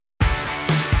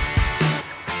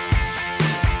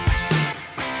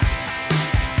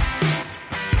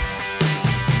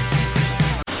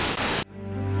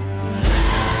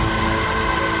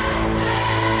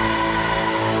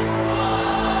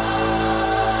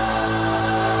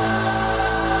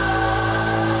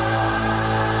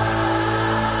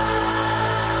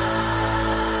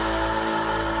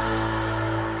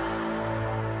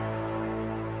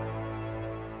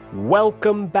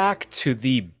Welcome back to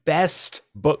the best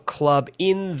book club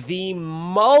in the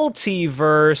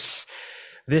multiverse.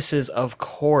 This is, of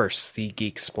course, the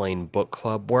Geeksplain Book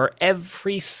Club, where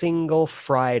every single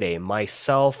Friday,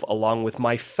 myself, along with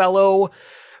my fellow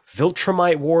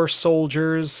Viltrumite War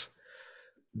soldiers,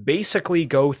 basically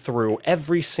go through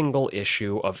every single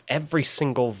issue of every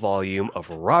single volume of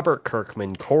Robert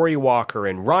Kirkman, Cory Walker,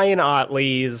 and Ryan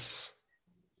Ottley's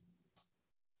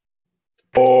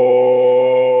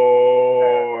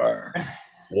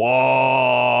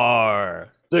War.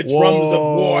 The drums of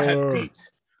war have beat.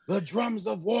 The drums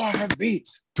of war have beat.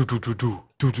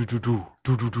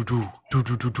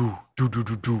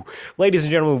 Ladies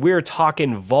and gentlemen, we're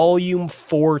talking volume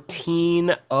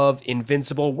 14 of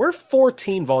Invincible. We're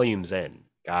 14 volumes in,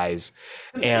 guys.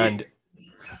 And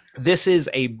this is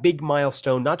a big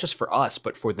milestone, not just for us,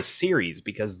 but for the series,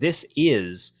 because this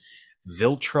is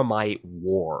Viltrumite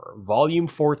War. Volume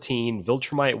 14,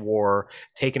 Viltrumite War,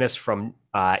 taking us from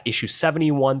issue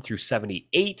 71 through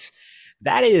 78.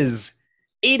 That is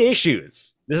 8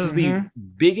 issues. This is the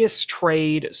biggest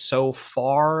trade so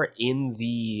far in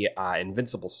the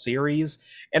Invincible series,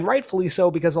 and rightfully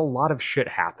so, because a lot of shit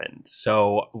happened.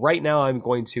 So right now I'm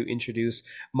going to introduce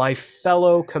my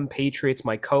fellow compatriots,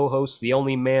 my co-hosts, the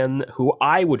only man who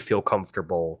I would feel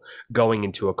comfortable going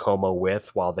into a coma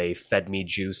with while they fed me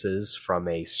juices from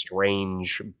a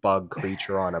strange bug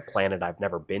creature on a planet I've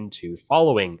never been to,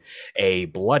 following a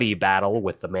bloody battle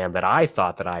with the man that I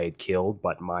thought that I had killed,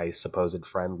 but my supposed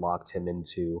friend locked him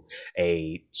into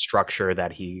a structure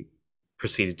that he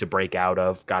proceeded to break out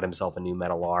of, got himself a new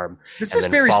metal arm, this and is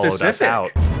then very followed specific. us out.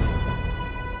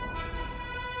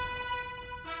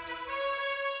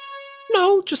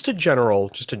 No, just a general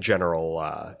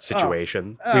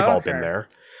situation. Oh, We've all okay. been there.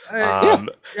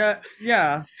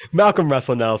 Yeah. Malcolm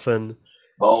Russell Nelson.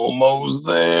 Almost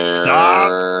there.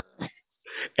 Stop.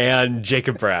 And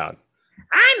Jacob Brown.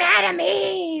 I'm Adam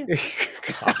Eve.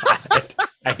 God,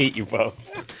 I hate you both.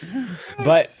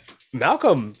 But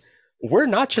Malcolm, we're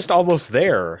not just almost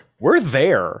there. We're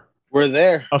there. We're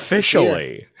there.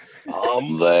 Officially.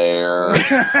 I'm there.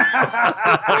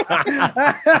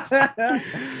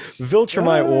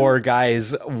 Viltrumite War,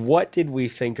 guys, what did we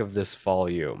think of this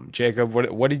volume? Jacob,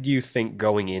 what did you think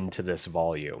going into this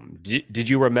volume? Did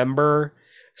you remember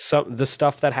the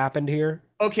stuff that happened here?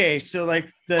 Okay, so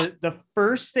like the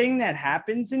first thing that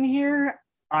happens in here,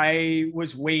 I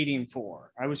was waiting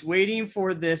for. I was waiting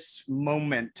for this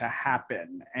moment to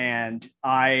happen, and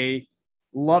I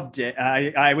loved it.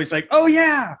 I was like, oh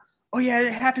yeah,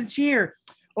 it happens here.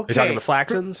 Okay, You're talking the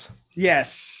Flaxons?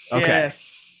 Yes, Okay.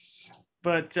 yes.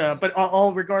 But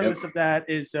all regardless of that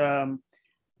is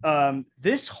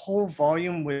this whole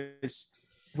volume was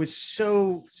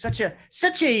such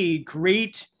a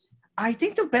great. I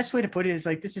think the best way to put it is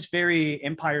like this is very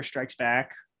Empire Strikes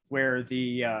Back, where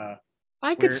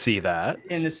I could see that.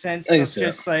 in the sense of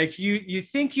just like you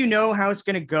think you know how it's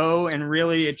gonna go, and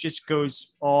really it just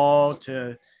goes all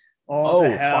to hell,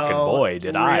 fucking boy,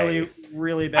 did really,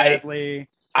 really badly.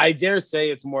 I dare say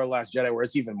it's more Last Jedi, where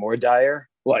it's even more dire.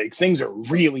 Like things are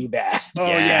really bad. Oh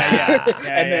yeah.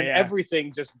 And then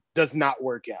everything just does not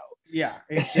work out. Yeah,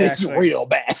 exactly. It's real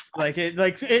bad.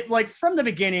 Like from the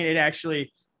beginning, it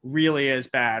actually really is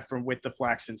bad with the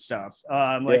Flaxen stuff.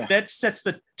 That sets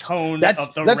the tone of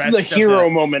the rest. That's the hero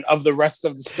moment of the rest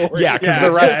of the story. Yeah, because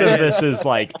the rest of this is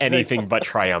like anything but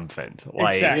triumphant.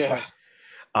 Like, exactly.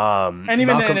 Yeah. And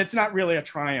even Malcolm, then, it's not really a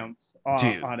triumph,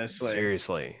 dude, honestly.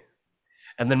 Seriously.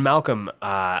 And then Malcolm,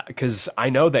 because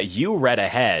I know that you read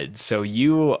ahead, so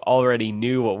you already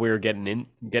knew what we were getting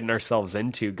ourselves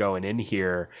into going in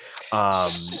here.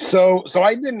 So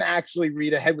I didn't actually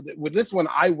read ahead with this one.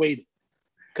 I waited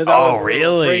because I was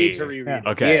really afraid to reread.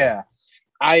 Yeah. Okay. Yeah.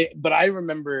 But I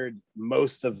remembered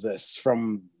most of this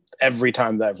from every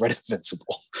time that I've read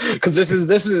Invincible, because this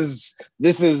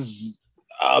is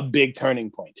a big turning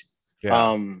point.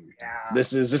 Yeah.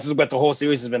 This is what the whole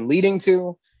series has been leading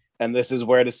to, and this is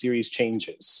where the series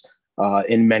changes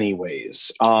in many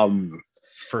ways.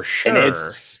 For sure. And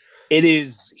it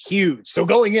is huge. So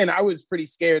going in, I was pretty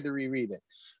scared to reread it.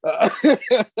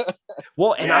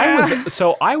 Well, and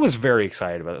I was very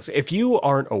excited about this. If you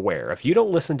aren't aware, if you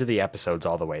don't listen to the episodes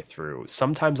all the way through,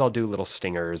 sometimes I'll do little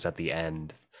stingers at the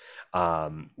end,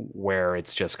 where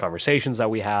it's just conversations that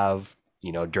we have,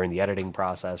 during the editing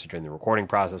process or during the recording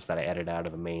process that I edit out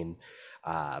of the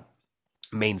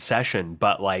main session.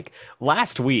 But like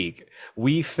last week,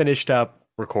 we finished up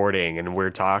recording and we're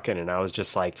talking, and I was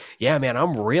just like, yeah, man,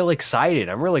 I'm real excited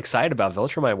about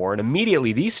Viltrumite War. And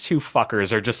immediately these two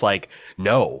fuckers are just like,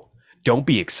 no, don't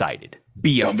be excited.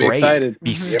 be Don't afraid, be excited.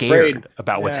 be Mhm. scared Afraid.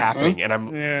 about what's Yeah. happening.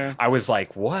 And Yeah. I was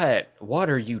like, what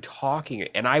are you talking?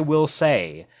 And I will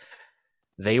say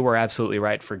they were absolutely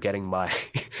right for getting my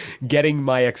getting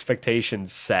my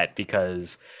expectations set,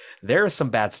 because there's some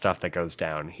bad stuff that goes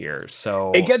down here.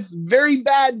 So It gets very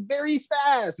bad very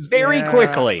fast. very Yeah.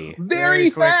 quickly. Very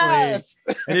quickly. fast.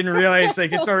 I didn't realize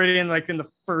like it's already in the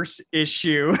first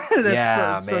issue that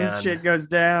Yeah, some man. shit goes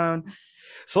down.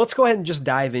 So let's go ahead and just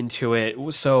dive into it.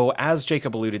 So as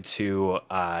Jacob alluded to,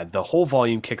 the whole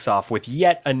volume kicks off with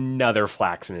yet another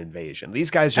Flaxen invasion.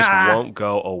 These guys just won't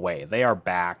go away. They are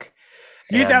back.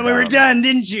 You And, thought we were done,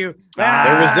 didn't you?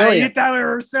 They're resilient. You thought we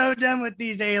were so done with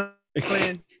these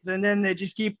aliens, and then they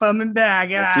just keep coming back.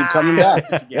 They keep coming back.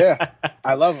 Yeah,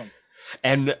 I love them.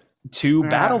 And to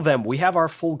battle them, we have our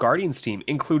full Guardians team,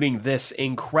 including this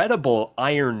incredible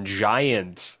Iron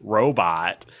Giant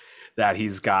robot that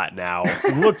he's got now.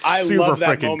 Looks I super love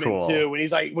that freaking moment cool. too.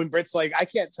 When Britt's like, I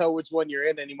can't tell which one you're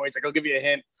in anymore. He's like, I'll give you a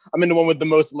hint. I'm in the one with the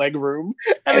most leg room.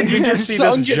 And then you just see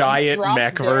this Sun just giant drops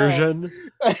mech down. version.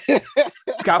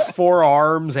 It's got 4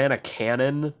 arms and a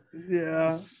cannon.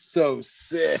 Yeah. So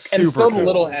sick. Super And still the cool.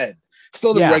 little head.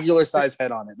 Still the Yeah. regular size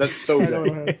head on it. That's so I good.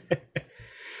 don't know.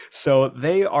 So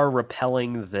they are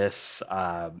repelling this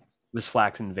this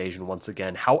Flax invasion once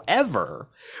again. However,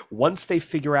 once they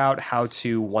figure out how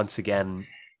to once again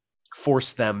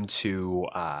force them to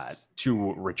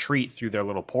retreat through their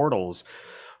little portals,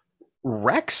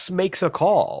 Rex makes a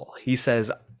call. He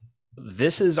says,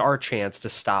 "This is our chance to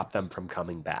stop them from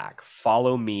coming back.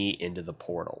 Follow me into the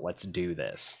portal. Let's do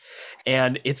this."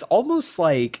 And it's almost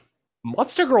like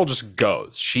Monster Girl just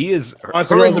goes. She is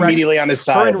Monster her Girl's and Rex- immediately on his her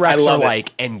side. and I Rex are love it.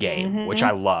 like endgame, which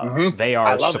I love. Mhm. They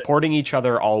I are love it. supporting each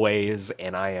other always,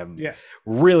 and I am Yes.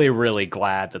 really, really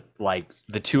glad that like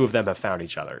the two of them have found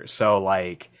each other. So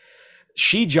like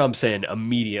she jumps in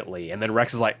immediately, and then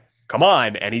Rex is like, "Come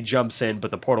on," and he jumps in,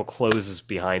 but the portal closes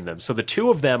behind them. So the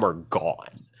two of them are gone.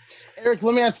 Eric,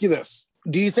 let me ask you this.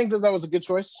 Do you think that was a good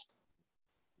choice?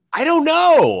 I don't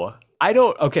know.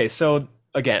 Okay, so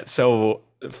again, so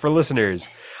for listeners,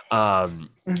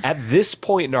 at this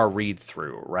point in our read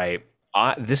through, right?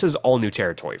 This is all new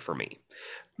territory for me.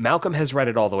 Malcolm has read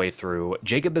it all the way through.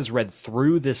 Jacob has read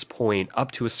through this point up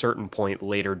to a certain point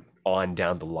later on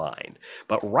down the line.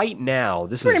 But right now,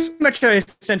 this is Pretty much I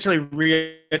essentially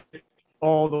read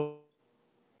all the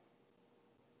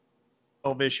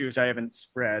 12 issues I haven't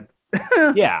read.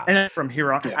 yeah. And then from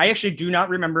here on, I actually do not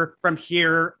remember from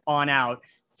here on out.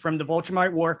 From the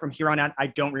Viltrumite War, from here on out, I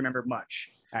don't remember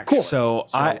much. Actually. Cool. So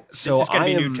this is gonna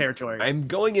I be new am territory. I'm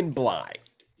going in blind,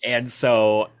 and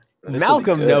so This'll be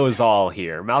Malcolm good. knows all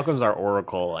here. Malcolm's our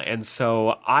oracle, and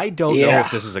so I don't know Yeah.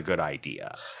 if this is a good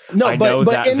idea. No, I know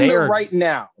but that in they the are- right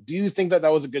now, do you think that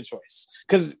was a good choice?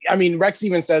 Because I mean, Rex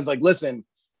even says like, "Listen,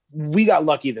 we got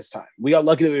lucky this time. We got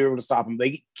lucky that we were able to stop them.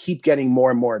 They keep getting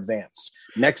more and more advanced.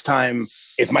 Next time,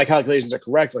 if my calculations are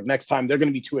correct, like next time they're going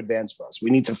to be too advanced for us.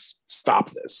 We need to stop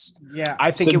this." Yeah.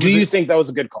 I think. So, do you think that was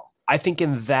a good call? I think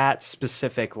in that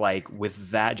specific, like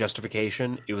with that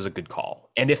justification, it was a good call.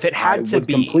 And if it I had to would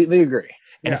be, completely agree.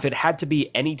 and if it had to be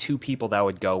any two people that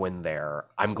would go in there,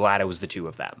 I'm glad it was the two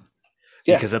of them.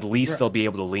 Yeah. Because at least Right. they'll be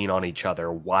able to lean on each other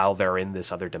while they're in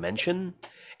this other dimension.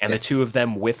 And the two of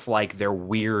them with like their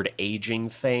weird aging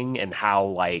thing and how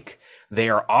like they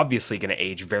are obviously going to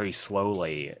age very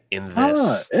slowly in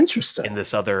this Interesting. in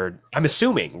this other, I'm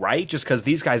assuming, right? Just because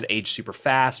these guys age super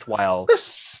fast while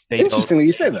That's They interesting that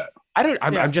you say that.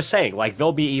 I'm just saying, like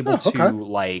they'll be able Oh, okay. to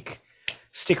like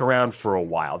stick around for a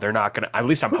while. They're not gonna, at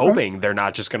least I'm Okay. hoping they're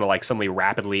not just gonna like suddenly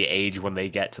rapidly age when they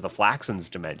get to the Flaxen's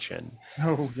dimension.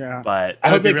 Oh yeah. But I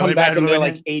hope be they come really back bad and they're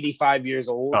when- like 85 years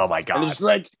old. oh my And god, it's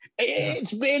like,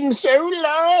 it's been so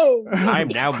long. I'm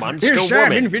now Monster Here's Shaq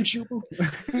Woman. Invincible.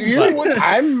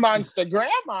 I'm Monster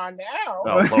Grandma now.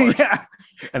 Oh, Lord. yeah.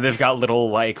 And they've got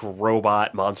little like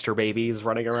robot monster babies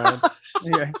running around.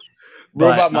 Yeah.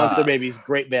 But, Robot Monster Babies,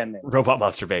 great band name. Robot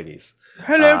monster babies.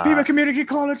 Hello, Uh, People Community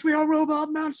College. We are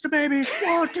robot monster babies.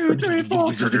 1, 2, 3,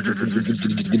 4.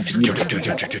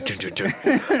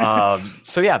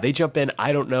 So yeah, they jump in.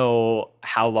 I don't know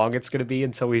how long it's going to be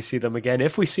until we see them again.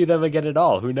 If we see them again at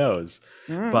all, who knows?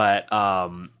 Mm. But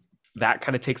that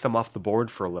kind of takes them off the board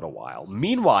for a little while.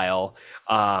 Meanwhile,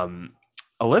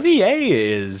 Olivier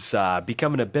is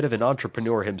becoming a bit of an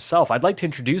entrepreneur himself. I'd like to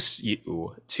introduce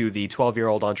you to the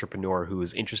 12-year-old entrepreneur who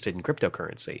is interested in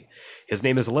cryptocurrency. His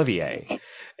name is Olivier,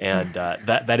 and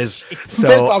that is so.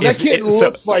 First off, that if- kid so-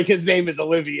 looks like his name is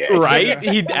Olivier. right?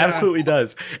 He absolutely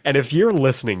does. And if you're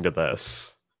listening to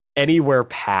this anywhere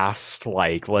past,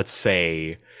 like, let's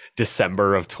say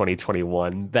December of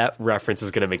 2021, that reference is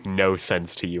going to make no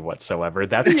sense to you whatsoever.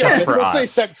 That's Yeah, just for let's say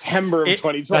us. September of It-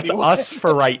 2021. That's us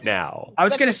for right now. I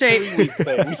was gonna say, 3-week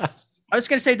thing. I was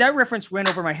gonna say that reference went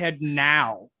over my head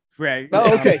now. Right.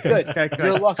 Oh, okay, good. It's that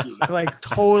You're good. lucky. Like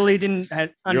totally didn't You're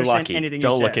understand lucky. anything.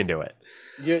 Don't you look said. into it.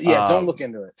 Yeah, don't Um, look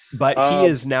into it. But he Um,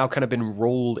 has now kind of been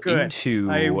rolled Good. into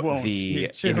I won't. the Me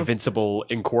too. Invincible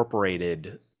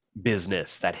Incorporated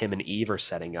business that him and Eve are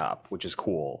setting up, which is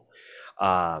cool.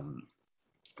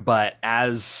 But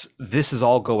as this is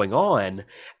all going on,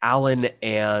 Alan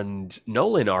and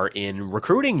Nolan are in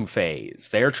recruiting phase.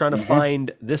 They're trying to Mhm.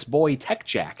 find this boy Tech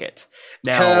Jacket.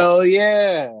 Now, Hell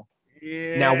yeah.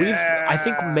 now I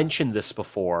think mentioned this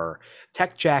before.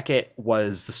 Tech Jacket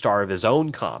was the star of his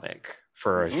own comic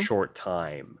for a Mhm. short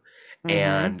time. Mhm.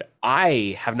 And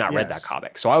I have not read that Yes.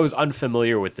 comic. So I was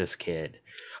unfamiliar with this kid.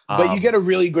 But you get a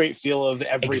really great feel of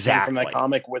everything from that exactly.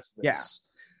 comic with this.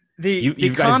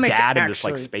 you've got his comic dad in this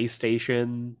like actually- space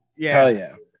station. Yeah. Hell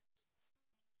yeah.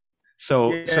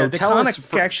 So Yeah, so the tell comic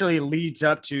us actually leads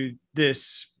up to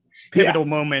this pivotal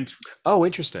moment. Oh,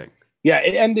 interesting. Yeah,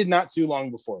 it ended not too long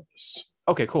before this.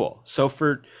 Okay, cool. So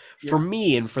for Yeah.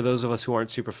 me and for those of us who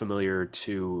aren't super familiar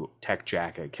to Tech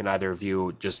Jacket, can either of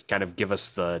you just kind of give us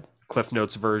the Cliff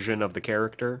Notes version of the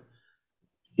character?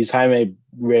 He's Jaime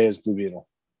Reyes Blue Beetle.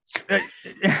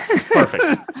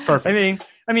 Perfect.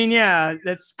 I mean, yeah,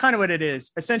 that's kind of what it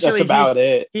is. Essentially, That's about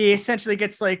it. he essentially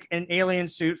gets like an alien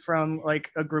suit from like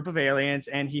a group of aliens,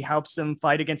 and he helps them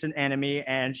fight against an enemy,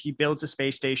 and he builds a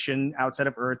space station outside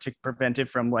of Earth to prevent it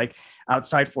from like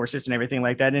outside forces and everything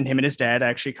like that. And him and his dad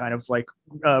actually kind of like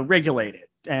regulate it,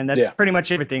 and that's Yeah. pretty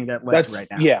much everything that left That's right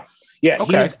now. yeah.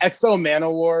 Okay. He's Exo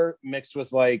Manowar mixed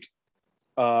with like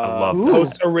love that.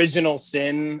 post original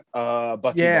sin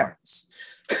Bucky Yeah. Barnes.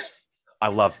 I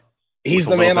love He's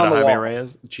with the a little man bit on of the Jaime wall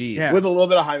Reyes. Jeez. Yeah. with a little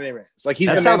bit of Jaime Reyes. Like he's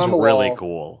That the man sounds on the really wall.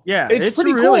 cool. Yeah, It's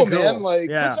pretty really cool, man. Like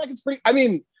yeah. Tech Jacket's pretty. I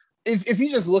mean, if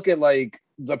you just look at like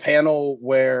the panel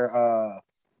where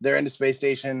they're in the space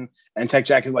station and Tech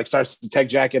Jacket like starts to Tech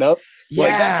Jacket up, like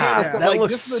that panel, so, that like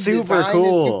looks just the super design cool.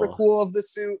 is super cool of the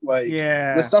suit. Like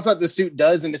yeah, the stuff that the suit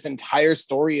does in this entire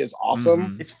story is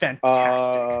awesome. Mhm. it's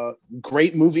fantastic.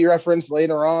 Great movie reference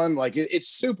later on. Like it's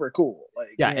super cool. Like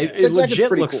Yeah, Yeah. it Tech Jacket's legit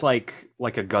pretty looks cool.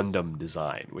 like a Gundam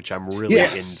design, which I'm really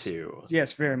Yes. into.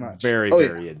 Yes, very much. Very, Oh, yeah.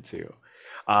 very into.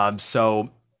 So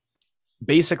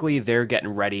basically, they're getting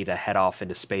ready to head off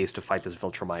into space to fight this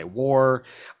Viltrumite war.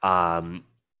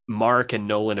 Mark and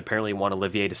Nolan apparently want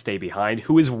Olivier to stay behind,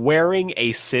 who is wearing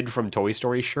a Sid from Toy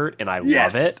Story shirt, and I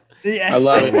love it. Yes, I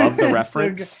love it. Love the So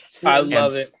reference. good. I Yes.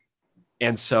 love And- it.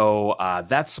 And so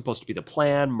that's supposed to be the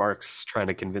plan. Mark's trying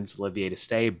to convince Olivier to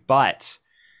stay, but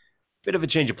bit of a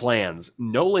change of plans.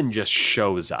 Nolan just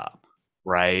shows up,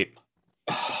 right?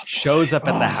 Shows up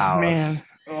at the house. Man.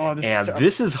 Oh, this And stuff.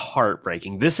 this is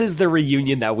heartbreaking. This is the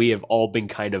reunion that we have all been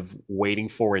kind of waiting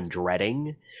for and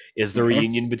dreading, is the Mhm.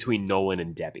 reunion between Nolan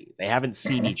and Debbie. They haven't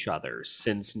seen Mhm. each other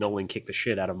since Nolan kicked the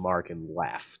shit out of Mark and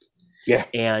left. Yeah.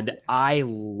 And I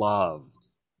loved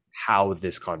how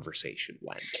this conversation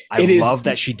went. It is love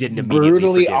that she didn't immediately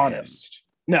Brutally forgive him. honest.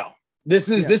 No, this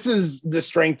is the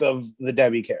strength of the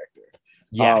Debbie character.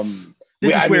 Yes.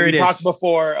 This is where we it is. talked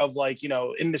before of like,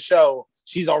 in the show,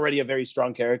 she's already a very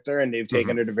strong character and they've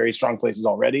taken her to very strong places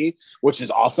already, which is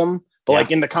awesome. But Yeah.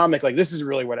 like in the comic, like this is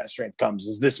really where that strength comes,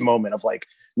 is this moment of like,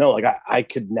 no, like I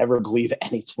could never believe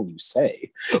anything you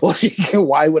say. Like,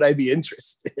 why would I be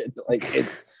interested? Like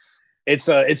it's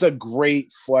a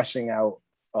great fleshing out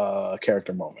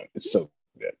character moment. It's so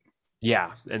good.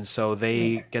 Yeah, and so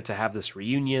they get to have this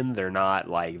reunion. They're not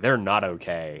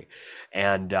okay.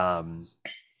 And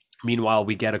meanwhile,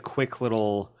 we get a quick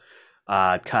little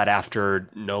cut after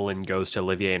Nolan goes to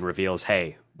Olivier and reveals,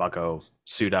 "Hey, Bucko,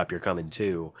 suit up, you're coming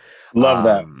too." Love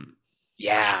that.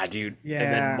 Yeah, dude. And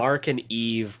Yeah. then Mark and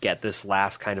Eve get this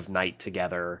last kind of night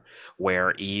together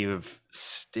where Eve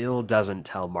still doesn't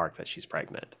tell Mark that she's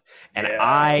pregnant. And Yeah.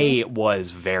 I was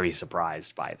very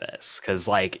surprised by this because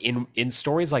like in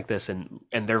stories like this, and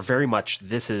they're very much,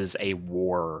 this is a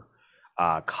war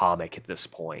comic at this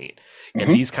point. And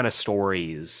Mhm. these kind of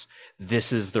stories,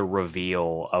 this is the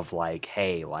reveal of like,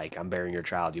 hey, like I'm bearing your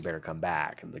child, you better come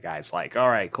back. And the guy's like, all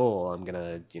right, cool, I'm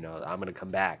gonna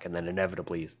come back. And then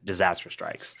inevitably disaster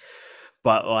strikes.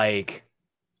 But like,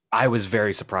 I was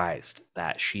very surprised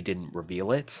that she didn't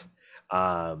reveal it.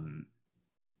 And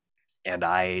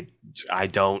I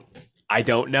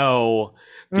don't know,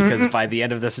 because by the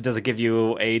end of this, it doesn't give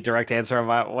you a direct answer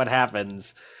about what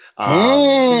happens. But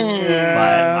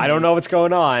I don't know what's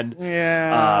going on.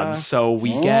 Yeah. So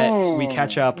we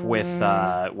catch up with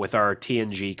our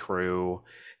TNG crew,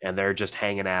 and they're just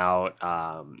hanging out.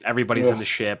 Everybody's in the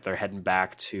ship. They're heading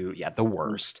back to the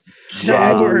worst.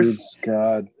 Jaguars,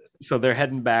 God. So they're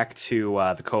heading back to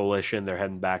the Coalition. They're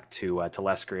heading back to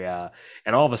Telescria,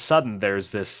 and all of a sudden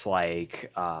there's this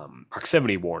like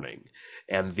proximity warning,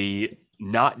 and the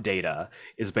not data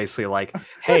is basically like,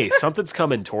 hey, something's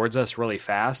coming towards us really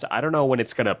fast. I don't know when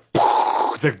it's gonna.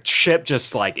 The ship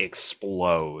just like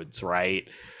explodes, right?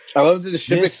 I love that the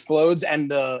ship explodes and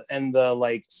the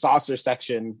like saucer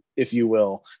section, if you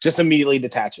will, just immediately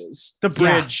detaches. The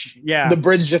bridge, the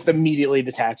bridge just immediately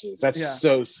detaches. That's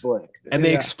so slick. And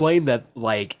they explain that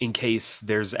like in case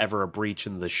there's ever a breach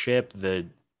in the ship, the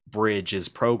bridge is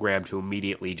programmed to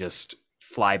immediately just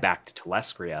fly back to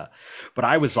Telescria. But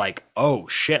I was like, oh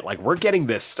shit, like we're getting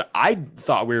this. I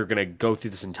thought we were gonna go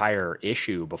through this entire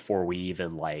issue before we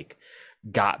even like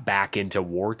got back into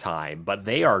wartime, but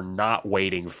they are not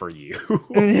waiting for you.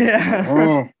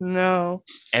 No.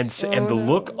 And the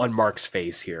look on Mark's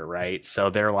face here, right?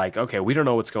 So they're like, okay, we don't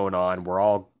know what's going on. We're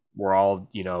all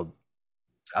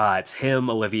it's him,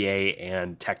 Olivier,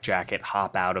 and Tech Jacket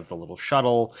hop out of the little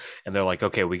shuttle, and they're like,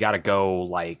 okay, we got to go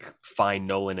like find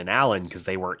Nolan and Alan because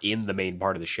they were in the main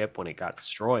part of the ship when it got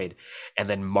destroyed. And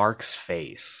then Mark's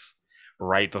face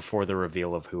right before the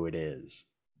reveal of who it is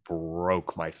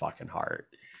broke my fucking heart,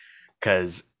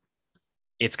 because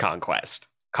it's Conquest.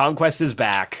 Conquest is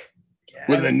back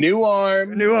with a new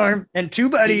arm, and two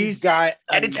buddies. He's got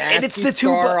and it's the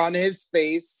scar on his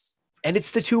face, and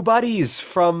it's the two buddies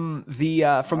from the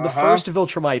first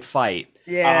Viltrumite fight.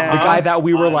 The guy that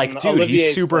we were like, dude, Olivier's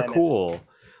he's super cool.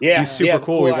 He's super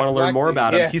cool. We want to learn more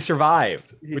about him. He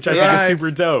survived, which I think is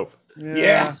super dope.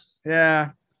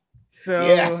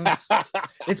 So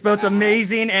it's both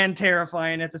amazing and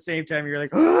terrifying at the same time. You're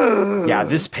like,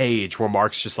 this page where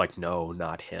Mark's just like, no,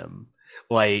 not him.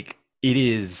 Like, it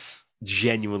is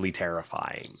genuinely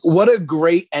terrifying. What a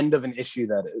great end of an issue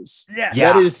that is.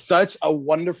 That is such a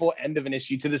wonderful end of an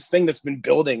issue to this thing that's been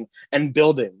building and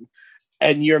building.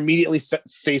 And you're immediately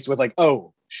faced with like,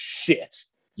 oh, shit.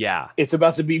 Yeah. It's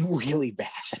about to be really bad.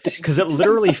 Because it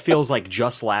literally feels like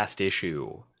just last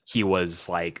issue, he was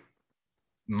like,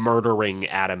 murdering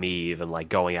Adam Eve and like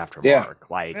going after Mark.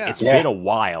 Like it's been a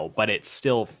while, but it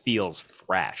still feels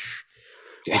fresh,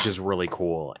 which is really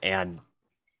cool. And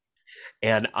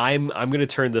I'm gonna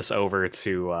turn this over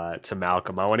to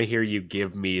Malcolm. I want to hear you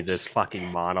give me this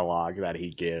fucking monologue that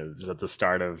he gives at the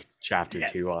start of chapter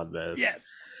 2 on this.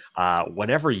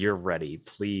 Whenever you're ready,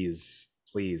 please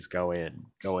go in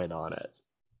on it.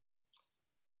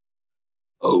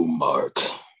 Oh, Mark,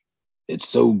 it's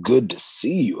so good to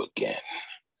see you again.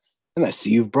 And I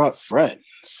see you've brought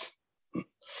friends.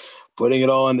 Putting it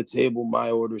all on the table,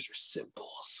 my orders are simple.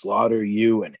 Slaughter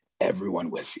you and everyone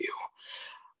with you.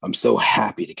 I'm so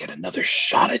happy to get another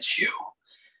shot at you.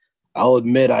 I'll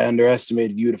admit I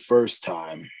underestimated you the first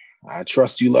time. I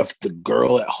trust you left the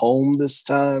girl at home this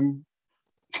time.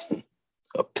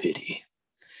 A pity.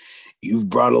 You've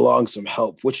brought along some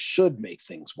help, which should make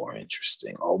things more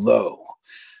interesting, although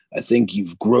I think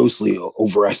you've grossly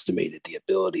overestimated the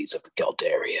abilities of the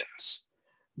Galdarians.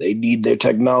 They need their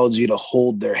technology to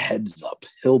hold their heads up.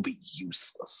 He'll be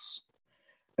useless.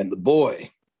 And the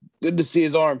boy, good to see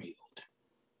his arm healed.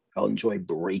 I'll enjoy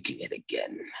breaking it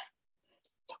again.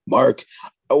 Mark,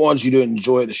 I want you to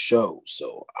enjoy the show,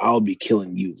 so I'll be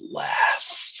killing you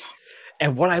last.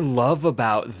 And what I love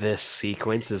about this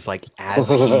sequence is like as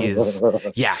he is,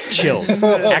 chills.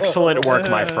 Excellent work,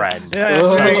 my friend. Such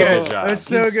a good job. That's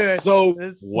so good. So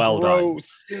well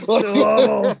gross.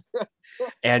 Done.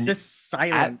 And the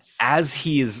silence as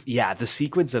he's the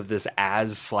sequence of this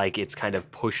as like it's kind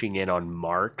of pushing in on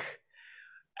Mark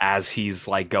as he's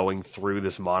like going through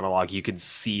this monologue, you can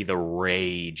see the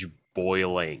rage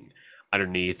boiling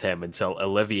underneath him until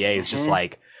Olivier is just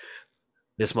like,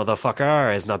 this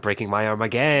motherfucker is not breaking my arm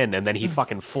again. And then he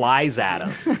fucking flies at him.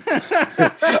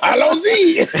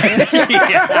 Allons-y!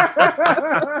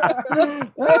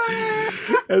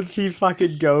 And he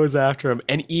fucking goes after him.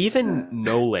 And even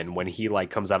Nolan, when he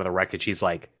like comes out of the wreckage, he's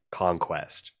like,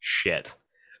 Conquest. Shit.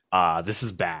 This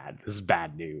is bad. This is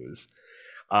bad news.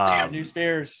 News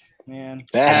bears. Man.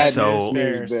 Bad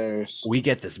news bears. We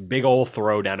get this big old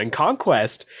throwdown, and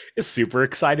Conquest is super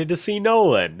excited to see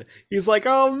Nolan. He's like,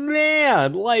 oh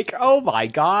man, like, oh my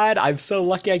god, I'm so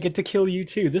lucky I get to kill you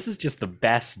too. This is just the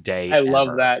best day I love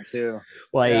ever. that too.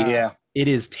 Like, it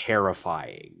is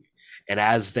terrifying. And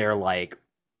as they're like,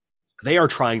 they are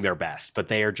trying their best, but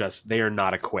they are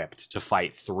not equipped to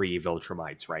fight 3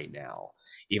 Viltrumites right now,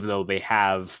 even though they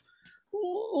have,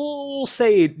 we'll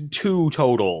say 2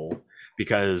 total,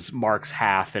 because Mark's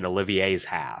half and Olivier's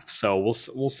half. So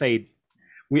we'll say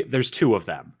there's 2 of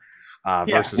them.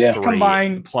 versus Yeah. 3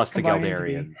 Combined- plus the combined to be-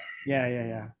 Geldarian.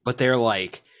 Yeah. But they're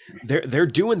like they're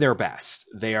doing their best.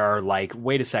 They are like,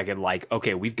 wait a second, like,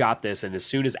 okay, we've got this. And as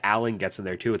soon as Alan gets in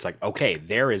there too, it's like, okay,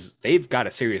 they've got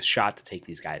a serious shot to take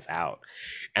these guys out.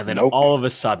 And then Nope. all of a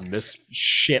sudden this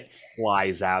ship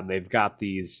flies out and they've got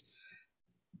these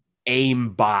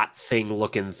aimbot thing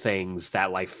looking things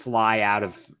that like fly out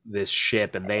of this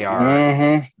ship, and they are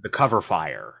Mhm. the cover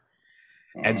fire.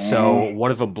 And so one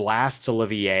of them blasts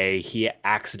Olivier. He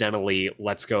accidentally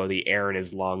lets go of the air in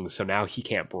his lungs, so now he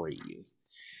can't breathe.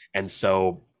 And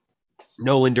so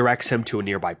Nolan directs him to a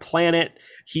nearby planet.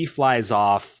 He flies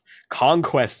off.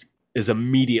 Conquest is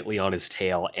immediately on his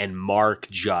tail, and Mark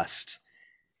just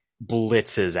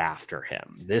blitzes after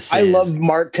him. I love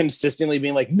Mark consistently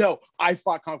being like, no, I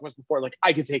fought Conquest before. Like,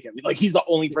 I could take him. Like, he's the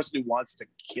only person who wants to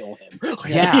kill him. Like,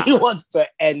 Yeah. he wants to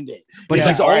end it. But He's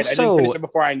he's like, "All right, I also- didn't finish it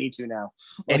before I need to now."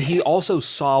 and Like, he also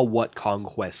saw what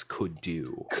Conquest could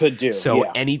do. could do. So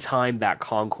yeah. anytime that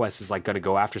Conquest is like going to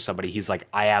go after somebody, he's like,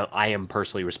 I am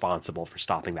personally responsible for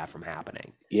stopping that from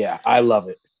happening, Yeah, I love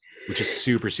it. which is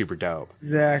super, super dope.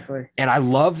 Exactly. And I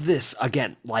love this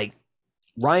again, like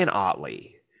Ryan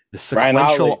Otley, the Ryan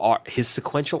sequential Otley. art, his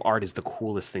sequential art is the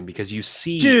coolest thing because you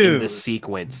see in Dude. this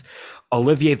sequence,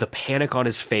 Olivier, the panic on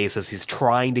his face as he's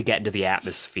trying to get into the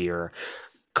atmosphere.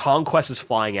 Conquest is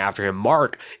flying after him.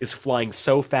 Mark is flying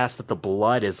so fast that the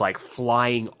blood is like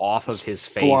flying off of his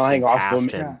face, Flying and off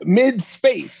past of him. mid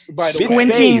space, by the way.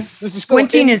 Squinting. Space. This is still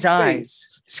Squinting in his space. eyes.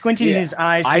 Squinting Yeah. his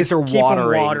eyes. Eyes to are keep him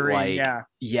watering, like- yeah.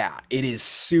 Yeah, it is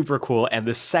super cool. And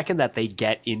the second that they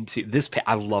get into this,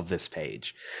 I love this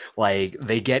page. Like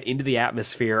they get into the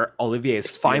atmosphere, Olivier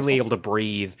is finally able to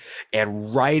breathe,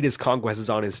 and right as Conquest is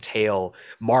on his tail,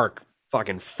 Mark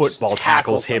fucking football Just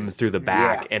tackles tackles him through the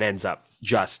back Yeah. and ends up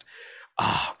just,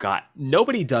 oh god,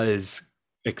 nobody does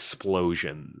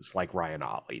explosions like Ryan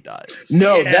Otley does.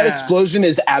 No, Yeah. that explosion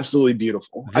is absolutely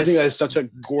beautiful. I This- think that is such a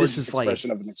gorgeous is like-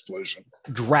 expression of an explosion.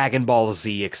 Dragon Ball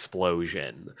Z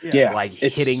explosion. Yeah, Like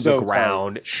it's hitting so the tight.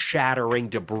 ground, shattering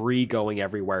debris going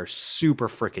everywhere. Super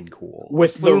freaking cool.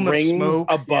 With the Plume of rings smoke.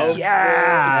 above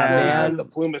Yeah, the explosion, man. the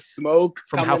plume of smoke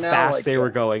From how coming out, fast like, they were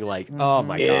going, like, oh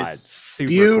my god, It's super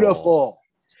cool. beautiful.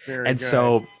 Very And good.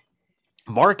 so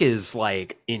Mark is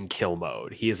like in kill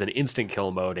mode. He is in instant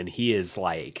kill mode, and he is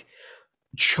like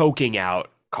choking out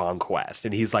Conquest,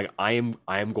 and he's like, I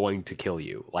am going to kill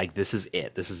you. Like, this is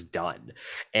it. This is done.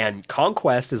 And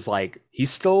Conquest is like,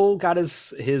 he's still got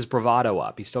his bravado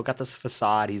up. He's still got this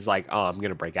facade. He's like, oh, I'm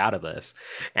gonna break out of this.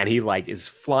 And he like is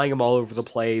flying him all over the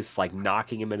place, like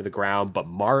knocking him into the ground. But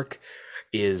Mark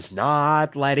is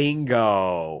not letting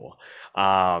go.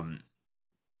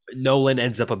 Nolan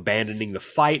ends up abandoning the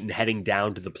fight and heading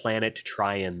down to the planet to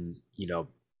try and,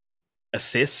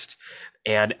 assist.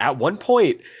 And at one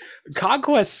point,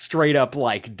 Conquest straight up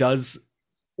like does.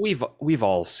 We've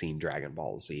all seen Dragon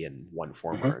Ball Z in one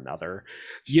form or another.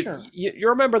 Sure. You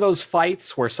remember those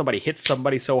fights where somebody hits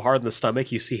somebody so hard in the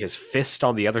stomach, you see his fist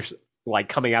on the other, like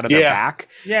coming out of their Yeah. back.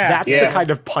 yeah, That's Yeah. the kind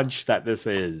of punch that this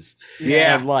is.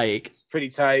 Yeah. And like It's pretty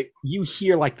tight. you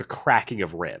hear like the cracking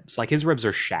of ribs, like his ribs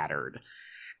are shattered,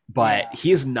 but Yeah.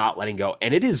 he is not letting go.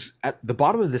 And it is at the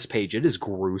bottom of this page, it is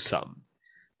gruesome.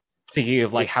 Thinking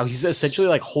of like how he's essentially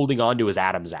like holding on to his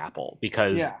Adam's apple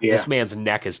because Yeah. this Yeah. man's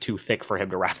neck is too thick for him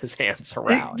to wrap his hands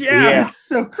around. yeah, Yeah. it's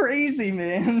so crazy,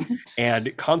 man.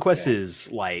 And Conquest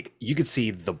is like, you could see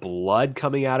the blood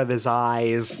coming out of his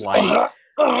eyes. Like,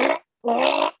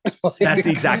 that's the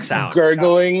exact sound.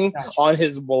 Gurgling Gotcha. on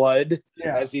his blood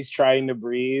Yeah, as he's trying to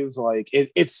breathe. Like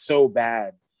it's so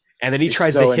bad. And then he It's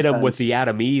tries so to hit him with intense. the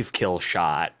Adam Eve kill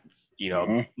shot,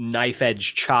 Mhm. knife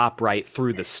edge chop right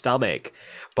through the stomach.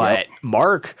 But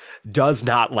Mark does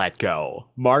not let go.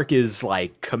 Mark is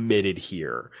like committed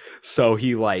here. So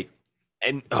he like,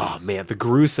 and oh man, the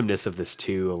gruesomeness of this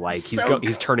too. Like So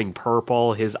he's turning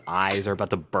purple. His eyes are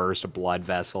about to burst a blood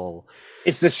vessel.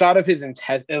 It's the shot of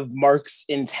of Mark's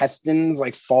intestines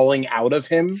like falling out of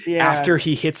him. yeah. After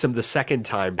he hits him the second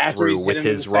time After through he's with hit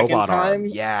him his the second robot arm. time?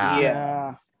 Yeah.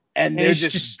 yeah. And And they're he's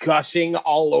just, just- gushing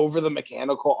all over the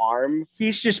mechanical arm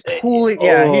He's just pulling.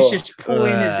 Yeah, he's Oh. just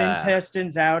pulling his Ugh.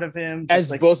 intestines out of him. Just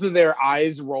as like, both of their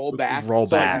eyes roll back. Roll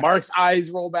so like, back. Mark's eyes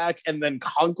roll back, and then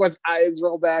Conquest's eyes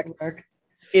roll back.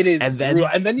 It is And then brutal.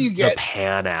 And then you The get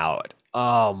pan out.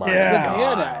 Oh my Yeah. the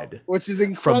god. piano, which is From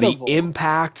incredible. the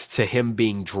impact to him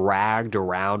being dragged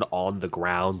around on the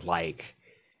ground, like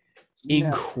Yeah.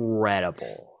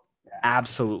 incredible.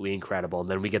 Absolutely incredible. And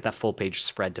then we get that full page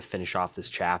spread to finish off this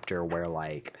chapter where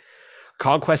like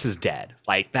Conquest is dead.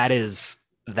 Like that is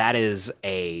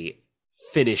a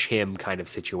finish him kind of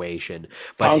situation.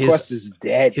 But Conquest is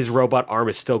dead. his robot arm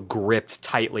is still gripped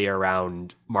tightly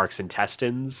around Mark's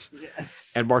intestines.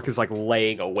 Yes. And Mark is like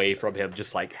laying away from him,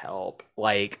 just like help.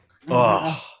 Like,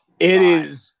 oh, It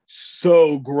is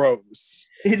so gross.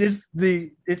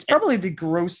 It's probably the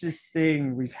grossest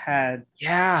thing we've had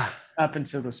yeah. up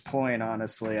until this point,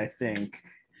 honestly. I think.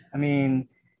 I mean,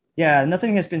 yeah,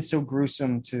 nothing has been so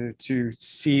gruesome to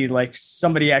see, like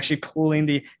somebody actually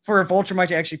for a Viltrumite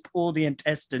to actually pull the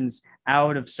intestines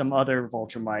out of some other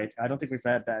Viltrumite. I don't think we've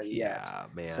had that yet. Yeah,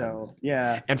 man. So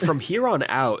yeah. And from here on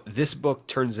out, this book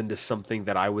turns into something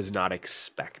that I was not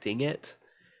expecting it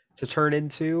to turn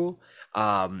into,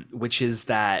 which is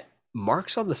that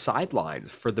Mark's on the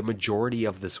sidelines for the majority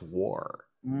of this war.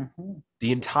 Mm-hmm.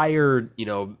 The entire,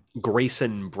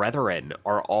 Grayson brethren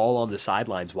are all on the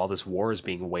sidelines while this war is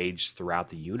being waged throughout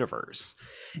the universe.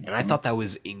 And I thought that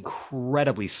was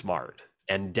incredibly smart.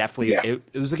 And definitely,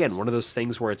 it was, again, one of those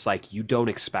things where it's like, you don't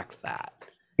expect that.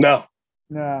 No.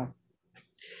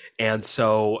 And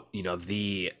so,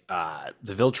 the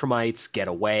Viltrumites get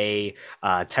away.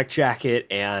 Tech Jacket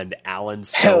and Alan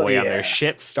stow away on their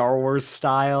ship, Star Wars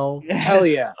style. Hell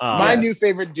yeah. My new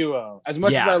favorite duo. As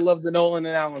much as I love the Nolan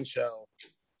and Alan show,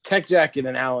 Tech Jacket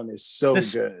and Alan is so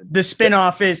good. The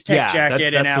spinoff is Tech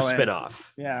Jacket and Alan. That's the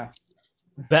spinoff. Yeah.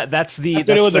 That's the. It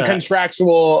was a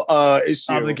contractual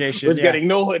issue obligation with getting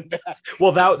Nolan back.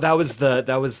 Well, that was the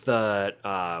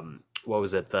what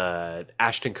was it? The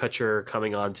Ashton Kutcher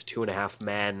coming on to 2.5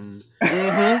 Men,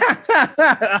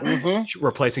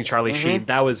 replacing Charlie Sheen.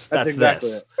 That's exactly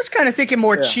this. it. I was kind of thinking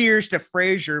more Cheers to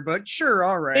Frasier, but sure,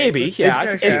 all right. Maybe, yeah, I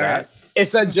can see that.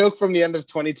 It's that joke from the end of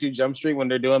 22 Jump Street when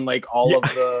they're doing like all of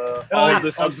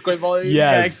the subsequent volumes.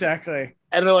 Yes. Yeah, exactly.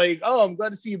 And they're like, "Oh, I'm glad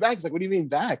to see you back." It's like, "What do you mean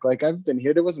back? Like, I've been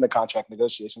here. There wasn't a contract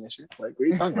negotiation issue. Like, what are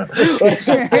you talking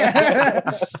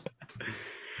about?"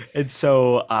 And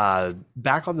so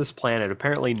back on this planet,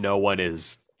 apparently no one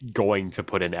is going to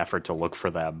put in effort to look for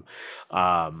them.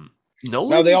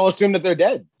 No, they all assume that they're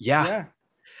dead. Yeah.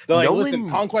 They're like, listen,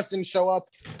 Conquest didn't show up.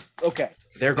 Okay.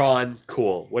 They're gone.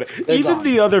 Cool. They're gone.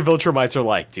 The other Viltrumites are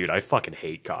like, dude, I fucking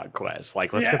hate Conquest.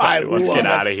 Like, let's get out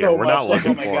of here. So We're not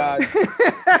looking for him.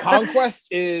 Conquest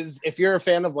is, if you're a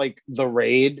fan of like the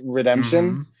Raid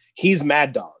Redemption, he's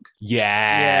Mad Dog.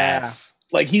 Yes.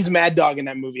 Like, he's Mad Dog in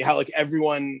that movie. How like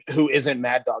everyone who isn't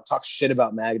Mad Dog talks shit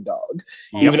about Mad Dog,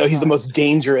 even though he's the most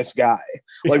dangerous guy.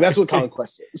 Like, that's what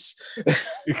Conquest is.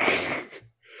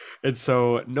 And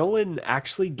so Nolan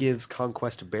actually gives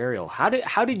Conquest a burial. How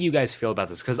did you guys feel about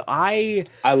this? Because I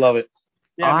love it.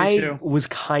 Yeah, me too. was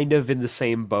kind of in the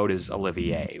same boat as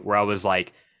Olivier, where I was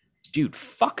like, dude,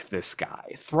 fuck this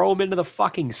guy. Throw him into the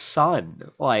fucking sun.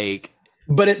 Like,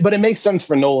 but it makes sense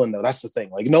for Nolan though. That's the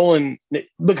thing. Like, Nolan,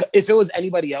 look, if it was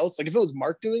anybody else, like if it was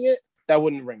Mark doing it, that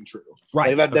wouldn't ring true.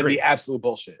 Right. Like, that'd be absolute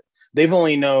bullshit. They've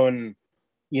only known,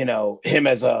 him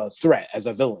as a threat, as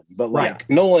a villain. But like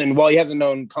Nolan, while he hasn't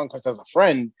known Conquest as a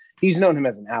friend, he's known him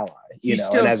as an ally,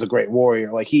 and as a great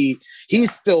warrior. Like he's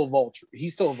still Vulture.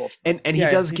 He's still a Vulture. And he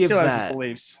does give still that has his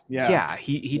beliefs.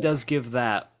 He does give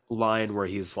that line where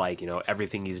he's like,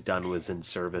 everything he's done was in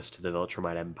service to the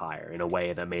Viltrumite Empire in a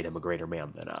way that made him a greater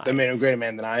man than I. That made him a greater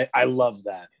man than I. I love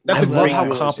that. I love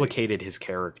how complicated his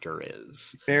character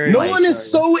is. Nolan is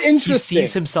so interesting. He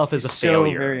sees himself as a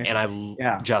failure, and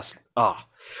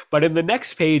But in the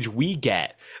next page, we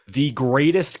get the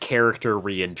greatest character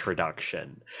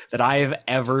reintroduction that I have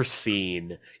ever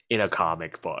seen in a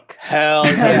comic book. Hell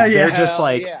yeah. They're just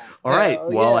like, all right,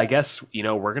 well, I guess,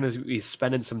 we're going to be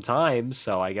spending some time,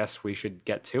 so I guess we should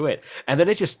get to it. And then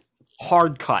it just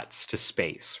hard cuts to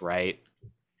space, right?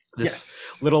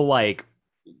 This little, like,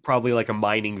 probably like a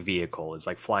mining vehicle is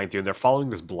like flying through, and they're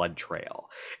following this blood trail.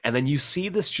 And then you see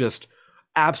this just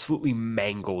absolutely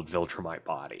mangled Viltrumite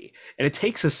body, and it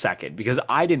takes a second because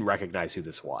I didn't recognize who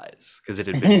this was because it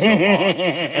had been so long,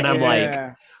 and I'm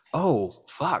like, oh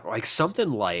fuck, like something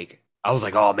like I was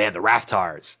like, oh man, the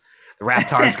Raftars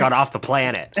got off the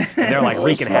planet, and they're like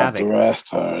wreaking havoc. The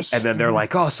Raftars. And then they're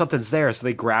like, oh, something's there, so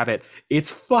they grab it. It's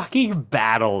fucking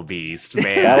Battle Beast,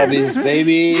 man. Battle Beast,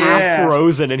 baby. Half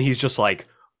frozen, and he's just like,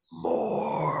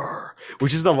 more.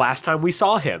 Which is the last time we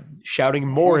saw him shouting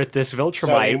more at this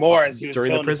Viltrumite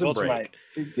during the prison break.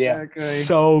 Yeah. Exactly.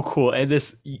 So cool. And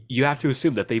this, you have to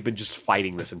assume that they've been just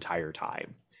fighting this entire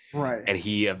time. Right. And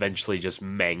he eventually just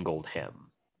mangled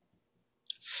him.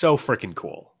 So freaking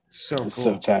cool. So cool.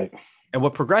 So tight. And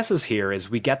what progresses here is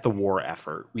we get the war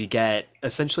effort. We get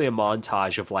essentially a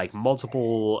montage of like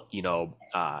multiple,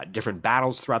 different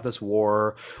battles throughout this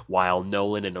war while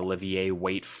Nolan and Olivier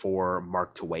wait for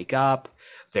Mark to wake up.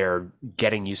 They're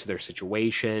getting used to their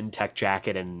situation. Tech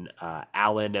Jacket and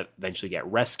Alan eventually get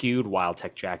rescued while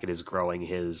Tech Jacket is growing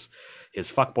his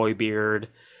fuckboy beard.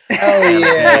 Oh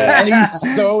yeah, and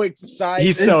he's so excited.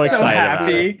 He's so excited.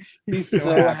 Happy. He's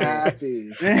so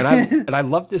happy. And I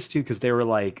love this too because they were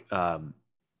like,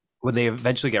 when they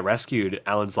eventually get rescued,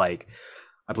 Alan's like,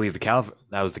 I believe that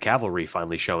was the cavalry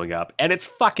finally showing up, and it's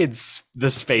fucking the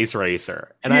Space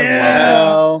Racer, and I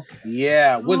love it.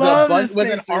 Yeah, with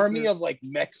an army of like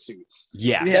mech suits.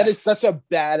 Yes, that is such a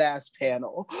badass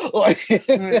panel.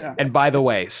 And by the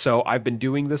way, so I've been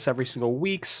doing this every single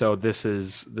week, so this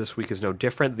week is no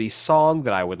different. The song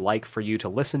that I would like for you to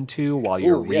listen to while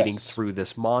you're reading through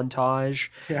this montage.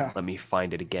 Yeah, let me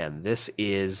find it again. This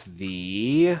is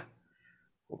the.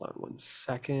 Hold on one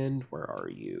second. Where are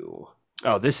you?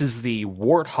 Oh, this is the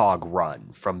Warthog Run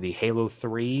from the Halo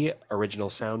 3 original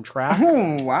soundtrack.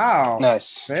 Oh, wow.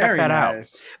 Nice. Very Check that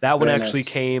nice. out. That one actually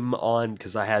came on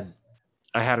because I had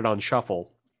it on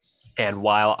shuffle. And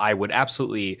while I would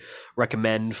absolutely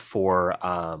recommend for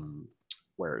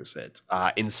where is it?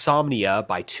 Insomnia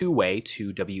by Two-Way,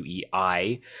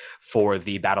 2WEI, for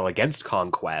the Battle Against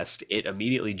Conquest, it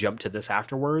immediately jumped to this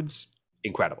afterwards.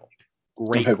 Incredible.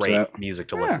 Great music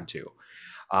to listen to.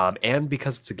 And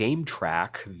because it's a game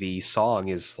track, the song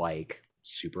is like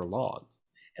super long,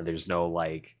 and there's no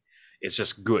like, it's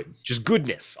just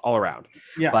goodness all around.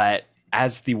 Yeah. But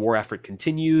as the war effort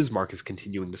continues, Mark is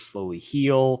continuing to slowly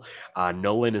heal.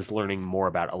 Nolan is learning more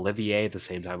about Olivier at the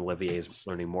same time Olivier is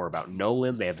learning more about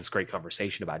Nolan. They have this great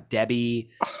conversation about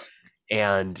Debbie,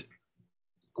 and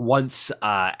once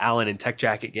Alan and Tech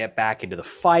Jacket get back into the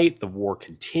fight, the war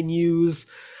continues.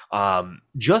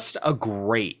 Just a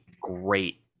great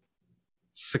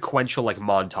sequential like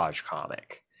montage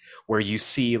comic where you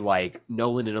see like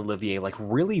Nolan and Olivier like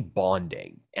really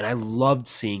bonding, and I loved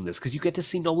seeing this because you get to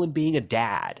see Nolan being a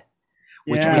dad,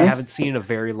 which we haven't seen in a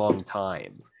very long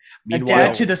time. Meanwhile, a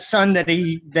dad to the son that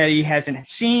he hasn't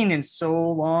seen in so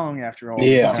long after all.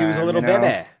 Since he was a little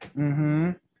baby.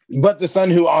 Mm-hmm. But the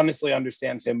son who honestly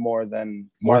understands him more than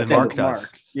Mark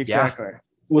does. Exactly. Yeah.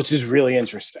 Which is really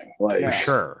interesting. Like for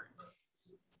sure.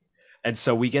 And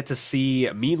so we get to see,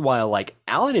 meanwhile, like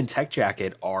Alan and Tech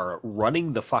Jacket are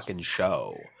running the fucking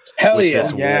show. Hell yeah.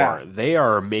 This war. They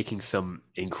are making some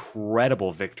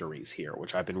incredible victories here,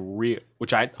 which I've been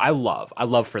I love. I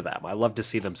love for them. I love to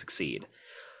see them succeed.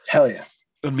 Hell yeah.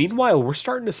 And meanwhile, we're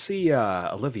starting to see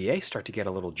Olivier start to get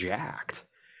a little jacked.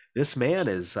 This man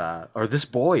is, or this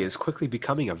boy is quickly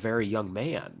becoming a very young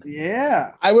man.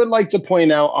 Yeah. I would like to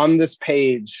point out on this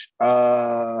page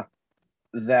that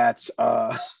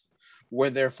where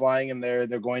they're flying and they're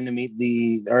going to meet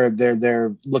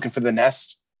they're looking for the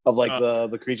nest of like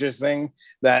the creatures thing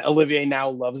that Olivier now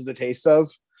loves the taste of.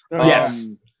 Yes.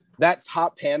 That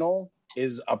top panel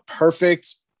is a perfect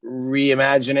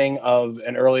reimagining of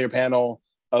an earlier panel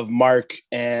of Mark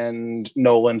and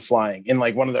Nolan flying in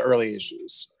like one of the early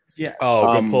issues. Yeah.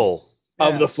 Oh, good pull.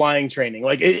 Of the flying training.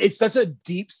 Like it's such a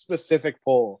deep, specific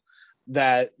pull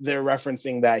that they're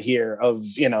referencing that here of,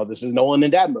 this is Nolan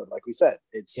in dad mode. Like we said,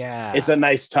 it's a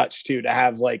nice touch too, to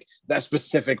have like that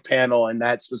specific panel and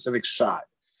that specific shot.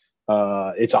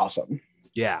 It's awesome.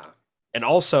 Yeah. And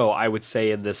also I would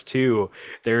say in this too,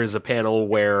 there is a panel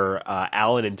where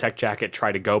Alan and Tech Jacket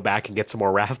try to go back and get some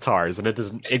more Rathtars, and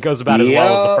it goes about as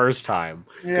well as the first time.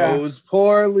 Yeah. Goes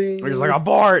poorly. We're just like,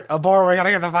 abort, we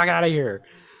gotta get the fuck out of here.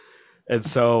 And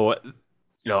so,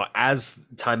 as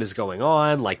time is going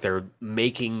on, like they're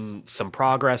making some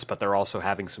progress, but they're also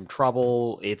having some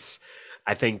trouble.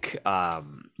 I think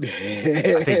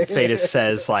Thetis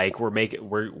says like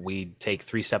we take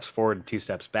 3 steps forward and 2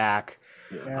 steps back.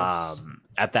 Yes.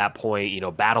 At that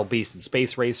point, Battle Beast and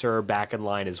Space Racer are back in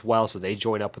line as well, so they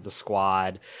join up with the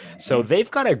squad. Mm-hmm. So they've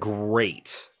got a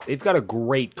great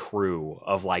crew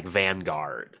of like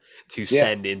Vanguard to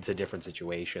send into different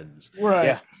situations. Right.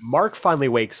 Yeah. Mark finally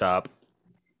wakes up,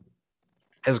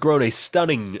 has grown a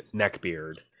stunning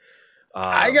neckbeard.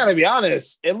 I gotta be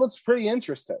honest, it looks pretty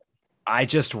interesting. I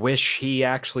just wish he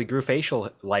actually grew facial,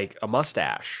 like a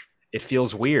mustache. It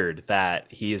feels weird that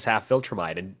he is half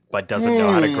Viltrumite but doesn't know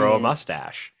how to grow a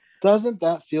mustache. Doesn't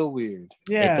that feel weird?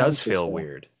 Yeah, it does feel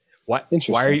weird. What?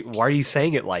 Why are you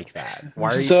saying it like that?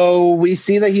 So we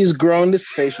see that he's grown his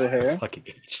facial hair. Fucking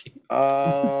hate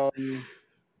you.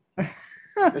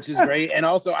 Which is great. And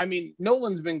also, I mean,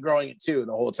 Nolan's been growing it too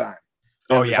the whole time.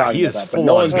 Oh yeah, he is. But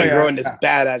Nolan's been growing this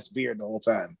badass beard the whole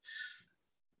time.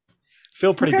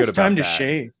 Feel pretty good about time that. To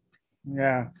shave.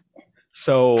 Yeah.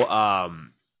 So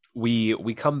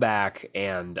we come back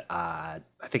and I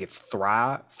think it's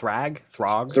Thrag. Thrag.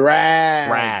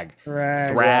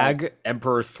 Thrag,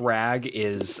 Emperor Thrag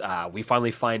is we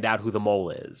finally find out who the mole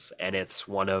is, and it's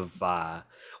one of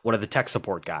the tech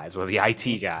support guys, one of the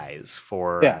IT guys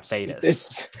for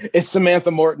Thetis. It's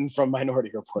Samantha Morton from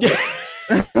Minority Report.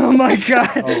 Oh my god.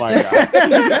 Oh my god.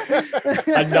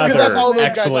 That's all Another those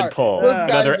excellent guys are. pull. Those guys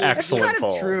Another are- excellent Kind of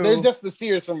pull. true. They're just the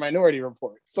Sears from Minority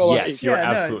Report. So Yes, you're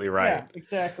absolutely right. Yeah,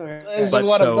 exactly. There's But a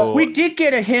lot of- so- We did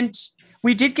get a hint.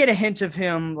 We did get a hint of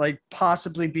him like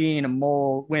possibly being a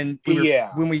mole when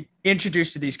we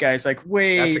introduced to these guys. Like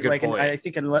That's a good like point. I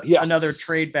think Yes. another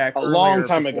trade back a long earlier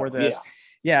time before ago. this.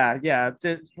 Yeah.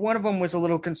 One of them was a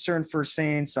little concerned for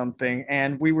saying something,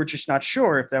 and we were just not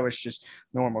sure if that was just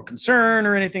normal concern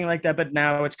or anything like that. But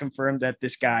now it's confirmed that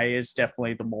this guy is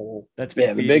definitely the mole. That's been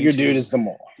The feeding bigger to dude is the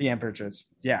mole, the Empress.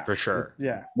 Yeah, For sure.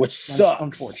 Yeah, which sucks.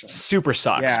 unfortunately. Super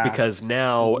sucks Yeah. because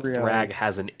now Really. Thrag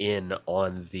has an in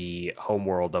on the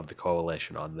homeworld of the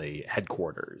coalition, on the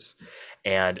headquarters,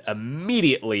 and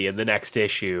immediately in the next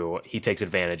issue he takes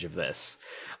advantage of this.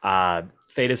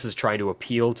 Thetis is trying to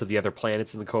appeal to the other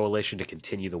planets in the coalition to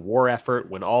continue the war effort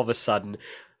when all of a sudden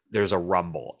there's a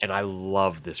rumble, and I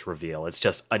love this reveal. It's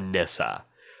just Anissa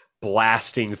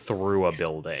blasting through a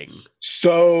building.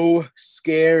 So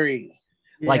scary.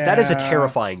 Like, that is a Yeah.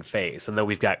 terrifying face. And then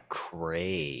we've got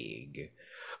Craig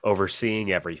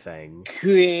overseeing everything.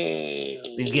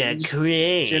 We got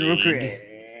Craig. General Craig.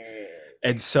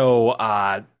 And so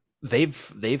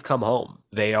they've come home.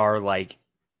 They are like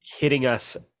hitting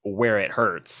us where it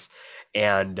hurts.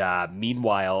 And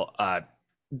meanwhile,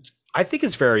 I think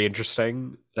it's very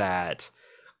interesting that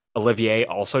Olivier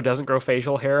also doesn't grow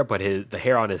facial hair, but the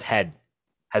hair on his head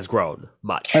has grown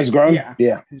much. Has grown. Yeah.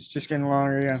 Yeah. It's just getting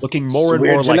longer. Yeah. Looking more and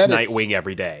Weird more genetics. like Nightwing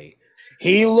every day.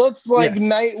 He looks like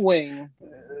Yes. Nightwing,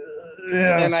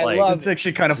 Yeah. and I Like, love It's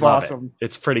actually kind of Love it. awesome.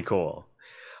 It's pretty cool.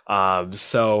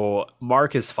 So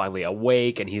Mark is finally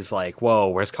awake and he's like, whoa,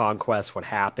 where's Conquest? What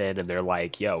happened? And they're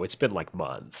like, yo, it's been like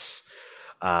months.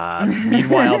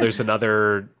 Meanwhile, there's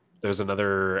another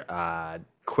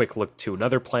quick look to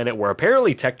another planet where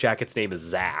apparently Tech Jacket's name is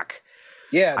Zach.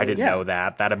 Yeah, I didn't Yeah. know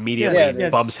that. That immediately Yeah, it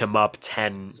is. bumps him up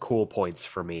 10 cool points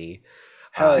for me.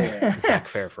 Hell yeah. Zach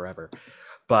Fair forever.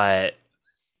 But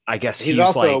I guess He's he's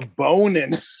also like,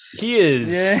 boning. he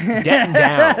is getting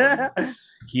down.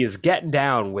 He is getting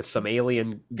down with some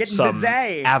alien, Getting some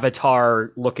pizzazz.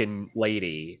 avatar looking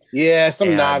lady. Yeah, some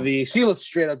And- Navi. She looks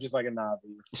straight up just like a Navi.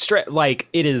 Straight, like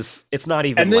it's not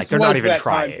even And like this they're was not even that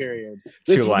trying. time period. to,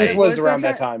 This like- was Was around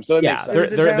that that time, so it Yeah, makes they're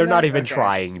sense. Was it they're not that? even Okay.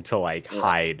 trying to like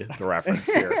hide the reference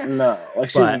here. No,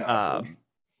 like she's But not.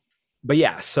 but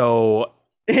yeah, so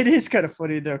It is kind of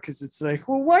funny though, because it's like,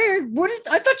 well,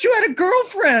 I thought you had a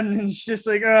girlfriend, and it's just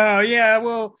like, oh yeah,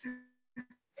 well,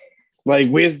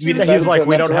 Like we He's decided like, to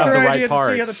we mess don't have our the around. right idea to see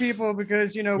parts. other people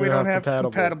because we We're don't not have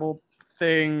compatible. compatible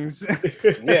things.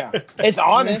 Yeah, it's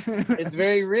honest. It's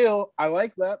very real. I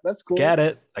like that. That's cool.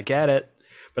 I get it.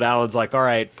 But Alan's like, all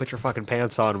right, put your fucking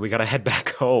pants on. We gotta head back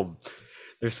home.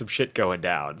 There's some shit going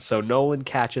down. So Nolan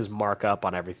catches Mark up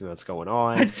on everything that's going I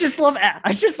on. just love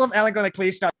Alan going like,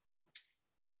 please stop.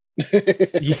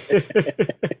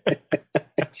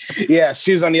 Yeah,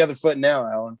 shoes on the other foot now,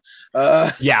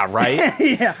 Alan. Yeah, right.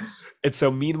 Yeah, And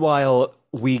so meanwhile,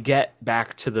 we get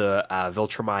back to the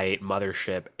Viltrumite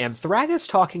mothership, and Thrag is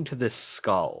talking to this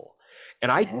skull.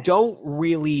 And I don't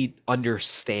really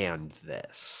understand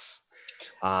this.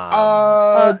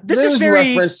 this is there's very-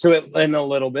 reference to it in a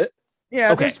little bit.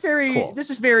 yeah. Okay,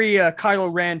 This is very Kylo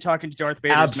Ren talking to Darth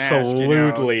Vader's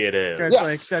Absolutely it is. Mask.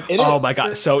 Yes, That's it Oh is. my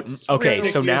god. So It's okay, really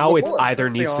so 6 years now it before. either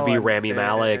needs to be They Rami are.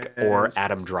 Malek It or is.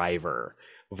 Adam Driver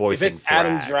If voicing it's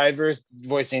Adam Thrag. Driver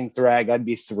voicing Thrag, I'd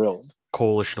be thrilled.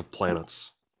 Coalition of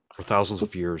planets. For thousands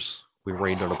of years, we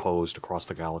reigned unopposed across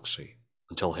the galaxy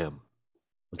until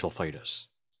Thetis.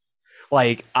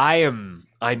 Like, I'm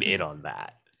in on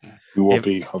that. You will If-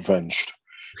 be avenged.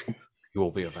 You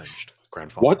will be avenged,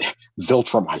 grandfather. What?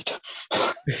 Viltrumite.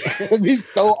 It'd be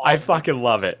so awesome. I fucking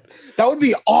love it. That would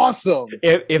be awesome.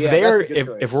 If Yeah, they're that's a good if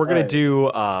choice. we're gonna Alright.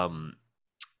 do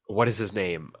what is his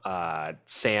name?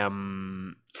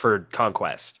 Sam for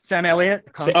Conquest. Sam Elliott.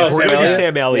 If Oh, we're Sam gonna do Elliott?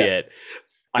 Sam Elliott,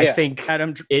 I Yeah. think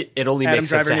Adam. it only Adam makes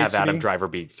sense Driver to needs have to Adam be- Driver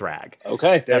be Thrag.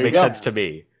 Okay, there That you makes go. sense to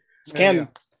me. It's canon.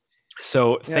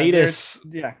 So Yeah, Thetis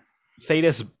Yeah.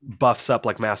 Thetis buffs up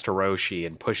like Master Roshi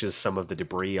and pushes some of the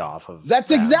debris off of. That's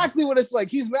them. exactly what it's like.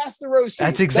 He's Master Roshi. That's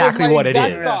That was exactly my what it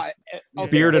exact is.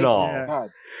 thought. Beard and thank all. you.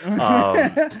 God.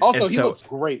 Also, Also, And he so- looks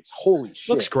great. Holy shit.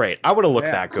 Looks great. I want to look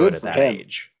Yeah, that good good at for that him.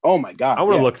 age. Oh my god. I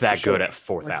want to yeah, look for that sure. good at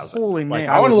 4,000. holy man.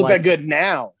 I want to would look that good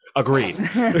now. Agreed.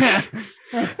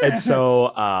 And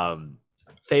so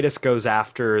Thetis goes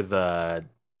after the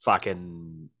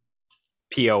fucking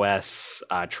POS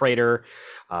traitor.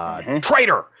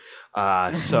 Traitor!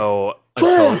 So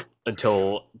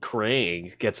until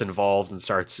Krang gets involved and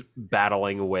starts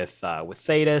battling with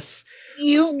Thetis.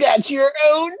 You've got your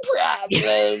own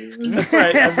problems. That's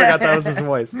right. I forgot that was his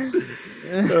voice.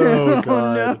 Oh,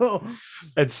 God. no.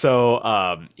 And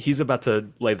so he's about to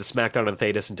lay the smackdown on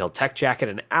Thetis until Tech Jacket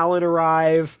and Alan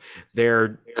arrive.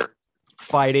 They're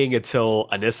fighting until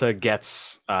Anissa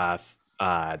gets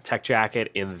Tech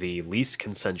Jacket in the least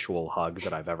consensual hug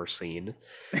that I've ever seen.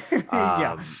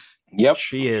 Yeah. Yep.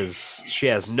 She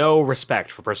has no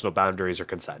respect for personal boundaries or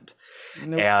consent.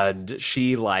 Nope. And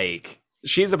she's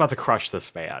about to crush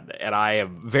this man, and I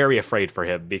am very afraid for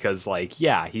him because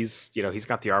he's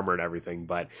got the armor and everything,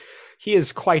 but he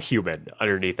is quite human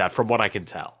underneath that, from what I can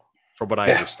tell, from what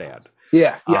I understand.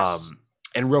 Yeah. Yes.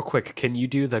 And real quick, can you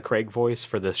do the Craig voice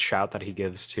for this shout that he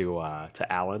gives to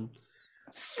Alan?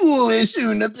 Foolish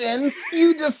Unipin,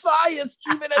 you defy us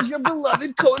even as your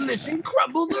beloved coalition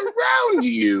crumbles around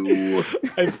you.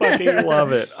 I fucking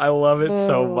love it. I love it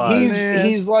so Oh, much. man.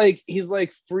 He's like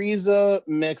Frieza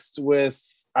mixed with,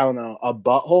 I don't know, a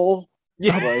butthole.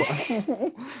 Yeah.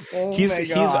 Oh He's my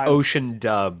God. Ocean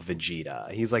Dub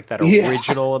Vegeta. He's like that Yeah.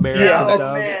 original American Yeah, dub.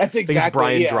 that's- I that's think exactly it's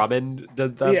Brian yeah. Drummond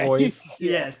did that Yeah, voice.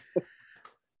 Yes.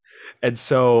 And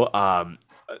so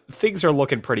things are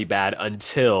looking pretty bad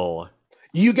until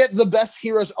You get the best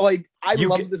heroes. Like I You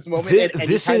love get- this moment thi- in any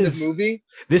this kind is- of movie.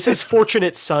 this is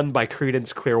Fortunate Son by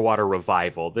Creedence Clearwater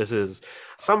Revival. This is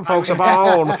some folks are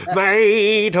born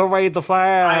made to raid the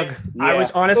flag. I Yeah.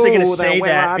 was honestly going to Ooh, say that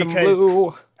that white and because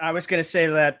blue. I was going to say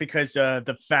that because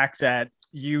the fact that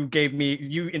you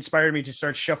inspired me to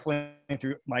start shuffling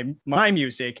through my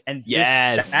music, and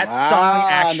Yes. that Ah, song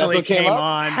that's actually what came came up?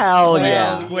 on Hell Hell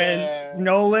yeah. when yeah.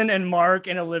 Nolan and Mark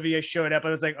and Olivia showed up. I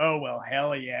was like, oh well,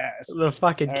 hell yes. The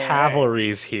fucking All right.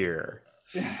 cavalry's here.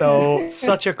 So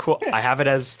such a cool. I have it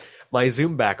as my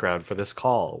Zoom background for this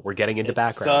call. We're getting into It's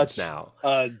backgrounds such now.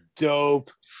 A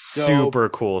dope Super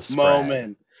cool spread.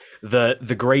 moment.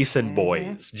 The Grayson Mhm.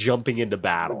 boys jumping into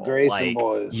battle. The Grayson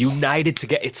boys. United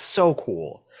together. It's so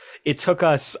cool. It took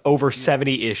us over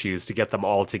 70 issues to get them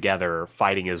all together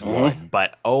fighting as one,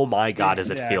 but oh my god,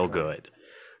 does it feel Exactly. good?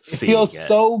 It seeing feels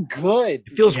so good.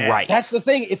 It feels Yes. right. That's the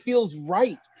thing. It feels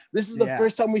right. This is the Yeah.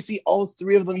 first time we see all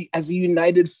three of them as a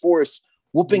united force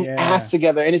whooping Yeah. ass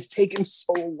together, and it's taken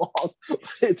so long.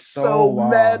 It's So so long.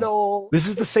 metal. This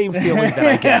is the same feeling that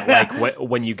I get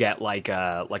when you get like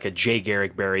a Jay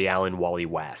Garrick, Barry Allen, Wally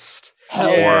West, Hell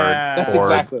Yeah. That's or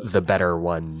exactly. the better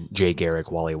one, Jay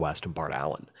Garrick, Wally West, and Bart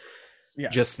Allen. Yeah.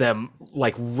 Just them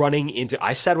like running into.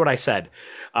 I said what I said.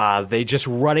 They just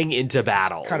running into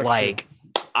battle. kind of Like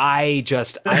I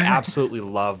absolutely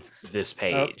love this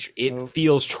page. It oh.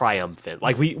 feels triumphant.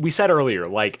 Like we said earlier.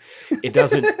 Like it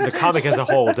doesn't. The comic as a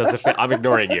whole doesn't. I'm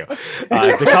ignoring you.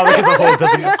 The comic as a whole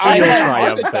doesn't I feel have a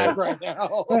heart attack triumphant. right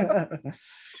now.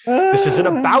 This isn't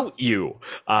about you.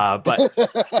 But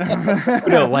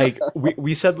no, like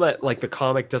we said that like the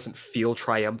comic doesn't feel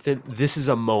triumphant. This is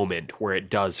a moment where it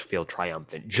does feel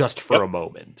triumphant, just for Yep. a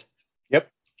moment. the Which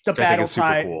I think battle is super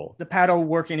tide, cool. the battle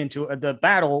working into the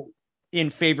battle in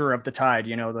favor of the tide.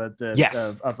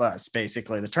 Yes. of us,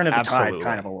 basically the turn of the Absolutely. tide,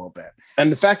 kind of a little bit.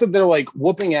 And the fact that they're like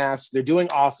whooping ass, they're doing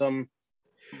awesome.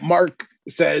 Mark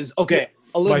says, "Okay,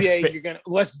 Olivier,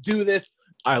 let's do this.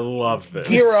 I love this.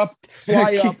 Gear up,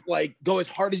 fly up, like go as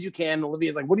hard as you can."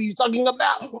 Olivia's like, "What are you talking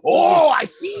about?" "Oh, I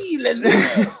see. Let's do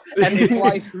it." And they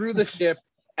fly through the ship,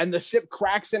 and the ship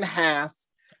cracks in half.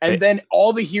 And then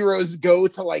all the heroes go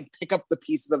to like pick up the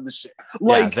pieces of the ship.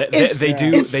 Like yeah, it's they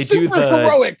do super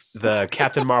heroics. the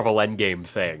Captain Marvel Endgame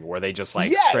thing where they just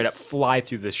like Yes. straight up fly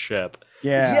through this ship.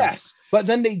 Yeah. Yes, but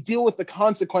then they deal with the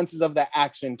consequences of that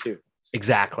action too.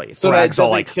 Exactly. So that it Thrag's all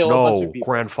doesn't like, kill a bunch no, of people."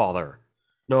 grandfather,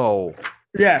 no.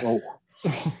 Yes.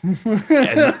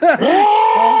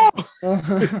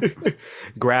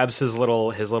 Grabs his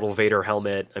little Vader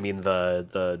helmet. I mean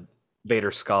the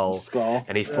Vader skull. Skull.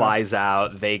 And he flies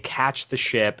out. They catch the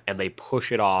ship and they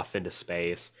push it off into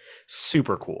space.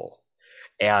 Super cool.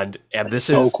 And this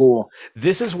so is cool.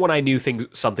 this is when I knew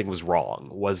something was wrong.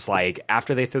 Was like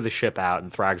after they threw the ship out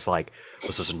and Thrag's like,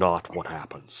 "This is not what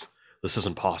happens. This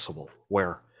isn't possible.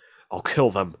 Where? I'll kill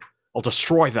them. I'll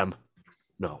destroy them."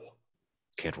 No.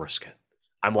 can't risk it.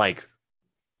 I'm like,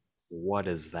 what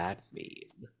does that mean?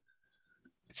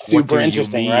 Super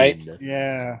interesting, right?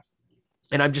 Yeah.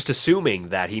 And I'm just assuming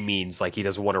that he means like he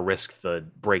doesn't want to risk the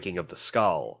breaking of the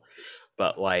skull,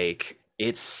 but like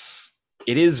it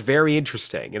is very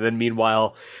interesting. And then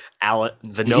meanwhile,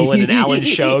 the Nolan and Alan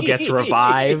show gets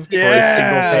revived for a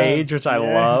single page, which I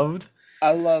loved.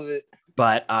 I love it.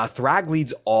 But Thrag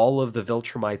leads all of the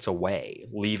Viltrumites away,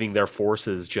 leaving their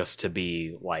forces just to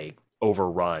be like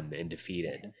overrun and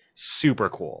defeated. Super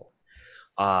cool.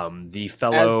 The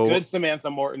fellow as good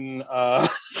Samantha Morton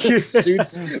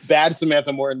suits bad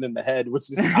Samantha Morton in the head,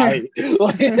 which is tight.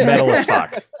 Metal as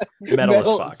fuck.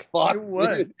 Metal as fuck. It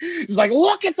was. He's like,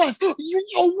 look at us.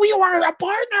 We were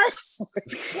partners.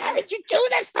 Why did you do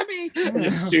this to me? And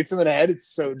just shoots him in the head. It's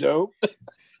so dope.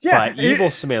 Yeah. But evil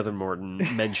Samantha Morton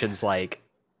mentions like,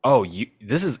 oh,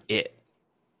 this is it.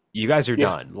 You guys are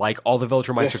done. Like all the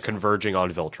Viltrumites are converging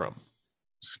on Viltrum.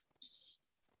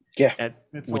 Yeah.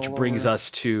 Which brings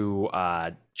us to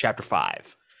chapter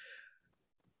 5.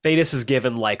 Thetis is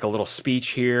given like a little speech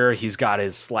here. He's got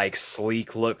his like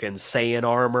sleek looking Saiyan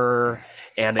armor,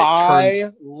 and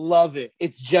I love it.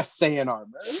 It's just Saiyan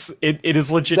armor. It is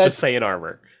legit just Saiyan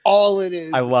armor. All it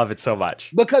is. I love it so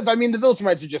much because I mean the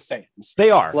Viltrumites are just Saiyans.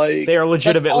 They are. Like they are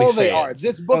legitimately that's all Saiyans. they are.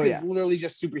 This book is literally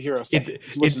just superhero Saiyans.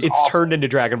 It's awesome. Turned into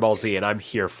Dragon Ball Z, and I'm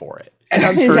here for it. And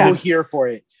I'm so here for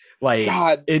it. Like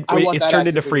God, it's turned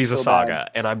into Frieza Saga,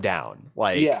 and I'm down.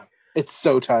 Like yeah, it's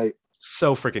so tight.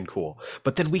 So freaking cool.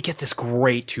 But then we get this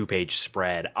great 2-page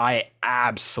spread. I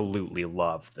absolutely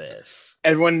love this.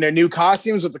 Everyone in their new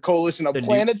costumes with the Coalition of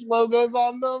Planets logos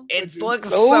on them. It looks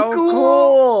so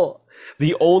cool.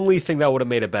 The only thing that would have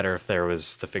made it better if there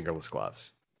was the fingerless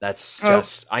gloves. That's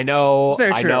just I know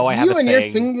I have you a and thing. Your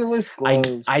fingerless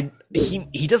gloves.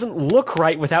 He doesn't look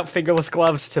right without fingerless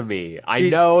gloves to me. I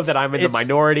know that I'm in the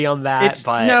minority on that,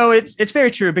 but no, it's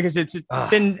very true because it's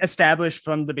been established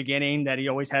from the beginning that he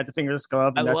always had the fingerless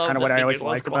glove, and that's kind of what I always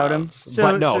liked about him.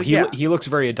 But no, he looks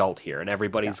very adult here, and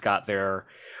everybody's got their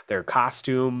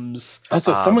costumes.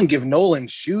 Also, someone give Nolan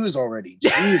shoes already.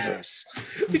 Jesus,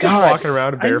 he's just walking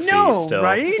around in bare feet still,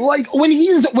 right? Like when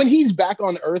he's back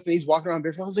on Earth and he's walking around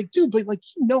barefoot, I was like, dude, but like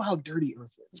you know how dirty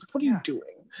Earth is. Like, what are you doing?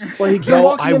 Like you're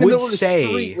walking in the middle of the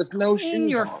street with no shoes in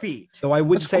your on. feet. So I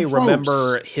would say,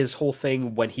 remember his whole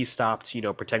thing when he stopped,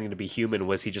 pretending to be human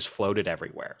was he just floated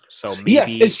everywhere. So maybe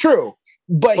yes, it's true,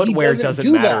 but footwear he doesn't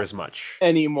do matter that as much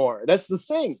anymore. That's the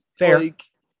thing. Fair. Like,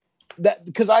 that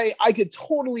because I could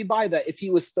totally buy that if he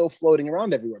was still floating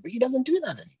around everywhere, but he doesn't do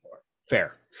that anymore.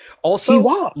 Fair. Also, he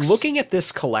walks. Looking at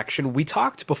this collection, we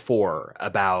talked before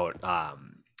about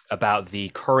the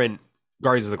current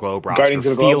Guardians of the Globe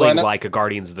roster feeling like a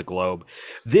Guardians of the Globe.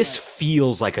 This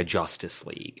feels like a Justice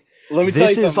League.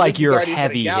 This is like your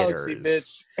heavy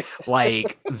hitters.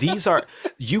 Like these are,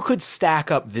 you could stack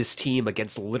up this team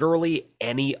against literally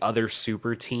any other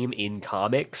super team in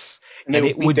comics, and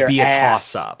it would be a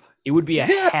toss up. It would be a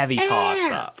heavy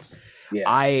toss up. Yeah.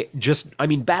 I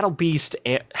mean, Battle Beast,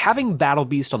 having Battle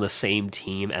Beast on the same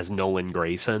team as Nolan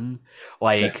Grayson,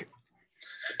 like,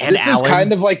 and this is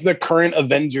kind of like the current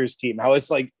Avengers team. How it's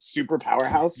like super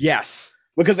powerhouse. Yes.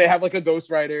 Because they have like a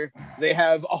Ghost Rider, they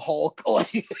have a Hulk,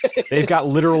 like they've got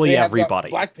literally everybody.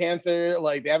 Black Panther,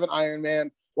 like they have an Iron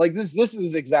Man. Like this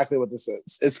is exactly what this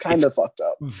is. It's kind of fucked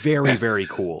up. Very, very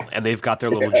cool. And they've got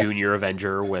their little junior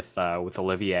Avenger with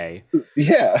Olivier.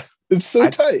 Yeah, it's so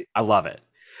tight. I love it.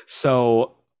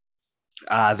 So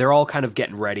they're all kind of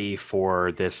getting ready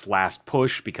for this last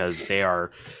push because they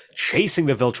are chasing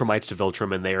the Viltrumites to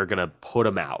Viltrum and they are going to put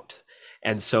them out.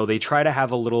 And so they try to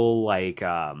have a little like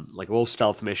a little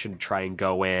stealth mission to try and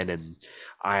go in, and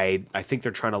I think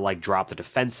they're trying to like drop the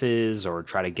defenses or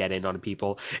try to get in on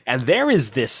people. And there is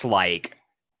this like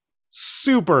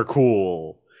super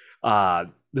cool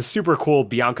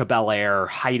Bianca Belair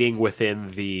hiding within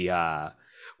the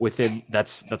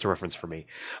that's a reference for me.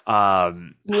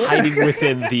 Hiding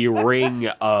within the ring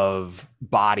of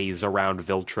bodies around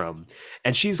Viltrum,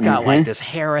 and she's got like this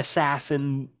hair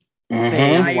assassin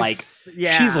thing. Like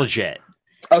she's legit.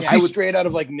 Oh, she's straight out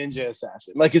of like Ninja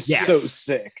Assassin. Like it's so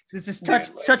sick. This is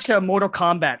such a Mortal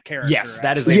Kombat character. Yes,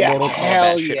 that is a Mortal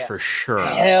Kombat shit for sure.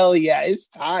 Hell yeah, it's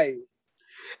tight.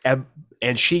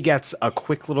 And she gets a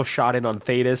quick little shot in on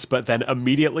Thetis, but then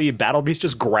immediately Battle Beast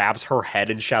just grabs her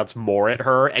head and shouts more at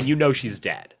her, and you know she's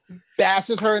dead.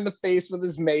 Bashes her in the face with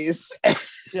his mace.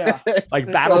 Yeah, like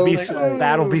Battle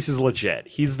Beast is legit.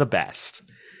 He's the best.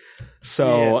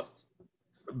 So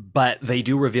But they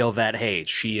do reveal that, hey,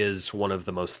 she is one of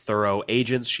the most thorough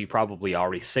agents. She probably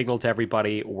already signaled to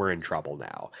everybody. We're in trouble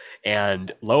now.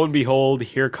 And lo and behold,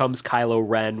 here comes Kylo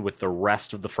Ren with the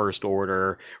rest of the First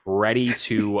Order, ready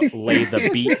to lay the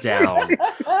beat down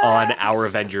on our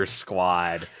Avengers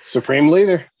squad. Supreme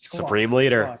Leader. Supreme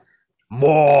Leader.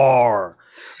 More.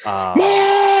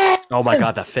 Oh my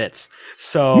God, that fits.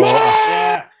 So,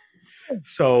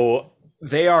 so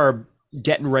they are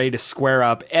getting ready to square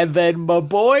up, and then my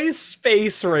boy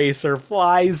Space Racer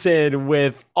flies in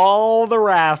with all the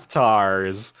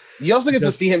Raftars. You also get to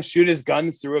see him shoot his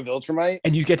gun through a Viltrumite,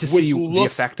 and you get to see the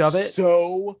effect of it.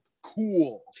 So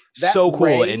cool. That so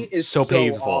cool ray and is so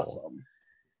painful. Awesome.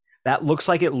 That looks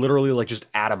like it literally like just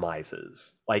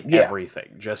atomizes like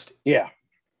everything. Just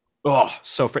oh,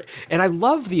 so and I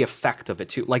love the effect of it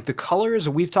too. Like the colors,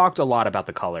 we've talked a lot about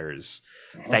the colors.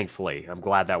 Thankfully, I'm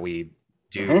glad that we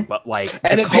do, but like,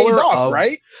 and it pays off,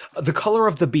 right? The color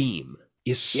of the beam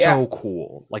is so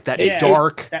cool, like that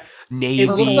dark navy.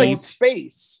 It looks like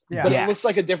space, but it looks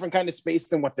like a different kind of space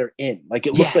than what they're in. Like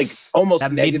it looks like almost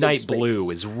that midnight blue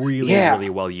is really really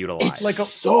well utilized. It's like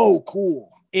so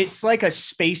cool. It's like a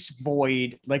space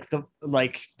void, like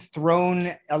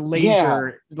thrown a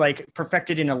laser, like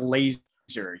perfected in a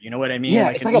laser. You know what I mean? Yeah,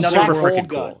 like it's like a super black freaking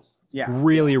cool. Yeah,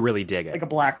 really dig it. Like a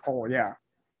black hole. Yeah.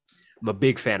 I'm a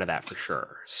big fan of that for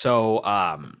sure. So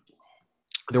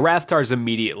the Raftars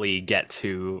immediately get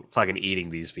to fucking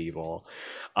eating these people.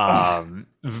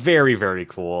 Very, very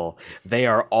cool. They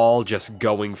are all just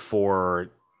going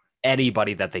for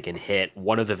anybody that they can hit.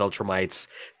 One of the Viltrumites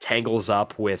tangles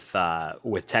up with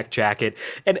Tech Jacket,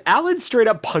 and Alan straight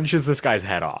up punches this guy's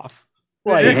head off.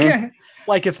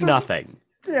 Like it's nothing.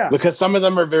 Yeah. Because some of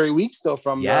them are very weak still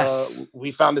from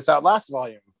we found this out last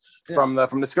volume. From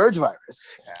the Scourge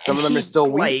virus. Some of them are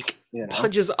still weak.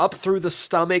 Punches up through the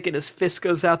stomach and his fist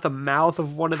goes out the mouth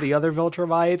of one of the other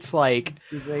Viltrumites. Like,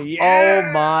 oh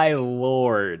my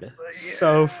lord.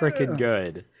 So freaking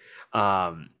good.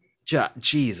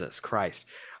 Jesus Christ.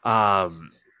 And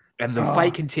the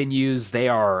fight continues. They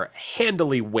are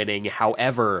handily winning.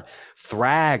 However,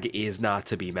 Thrag is not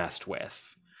to be messed with.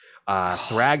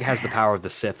 Thrag has the power of the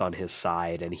Sith on his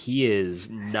side, and he is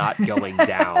not going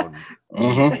down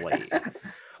easily.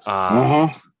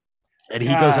 And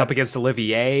he goes up against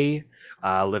Olivier.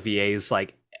 Olivier's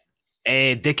like,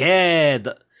 "Hey,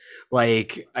 dickhead!"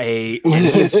 Like he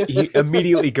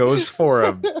immediately goes for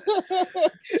him.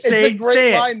 Say it.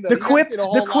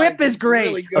 The quip is great.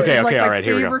 Really okay, all right,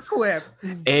 here we go. Quip.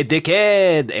 A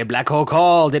dickhead, a black hole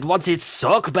called. It wants its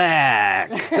sock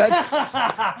back. That's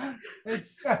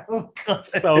it's so good.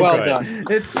 So well good. done.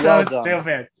 It's so Well done.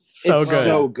 stupid.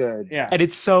 So good. Yeah. And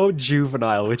it's so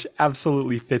juvenile, which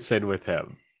absolutely fits in with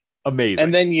him. Amazing.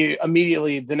 And then you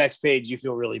immediately the next page you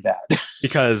feel really bad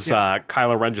because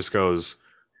Kylo Ren just goes,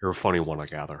 "You're a funny one, I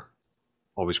gather.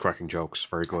 Always cracking jokes.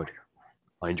 Very good.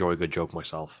 I enjoy a good joke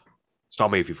myself.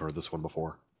 Stop me if you've heard this one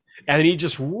before." And then he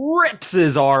just rips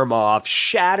his arm off,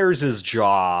 shatters his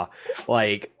jaw,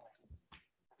 like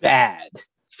bad.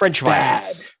 French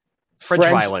violence. French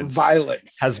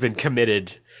violence has been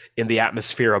committed in the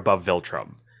atmosphere above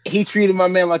Viltrum. He treated my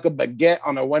man like a baguette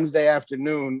on a Wednesday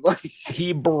afternoon. Like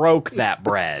he broke that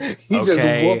bread. He just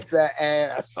whooped that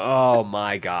ass. Oh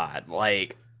my god!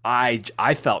 Like I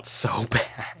felt so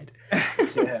bad.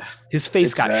 Yeah. His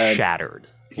face got shattered.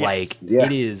 Yes. Like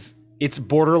it's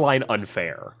borderline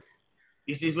unfair.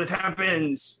 This is what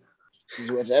happens. This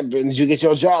is what happens. You get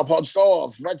your jaw punched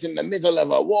off right in the middle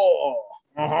of a war.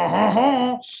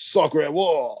 Sacre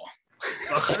war.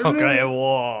 Sacre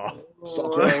war.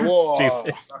 Sacre war.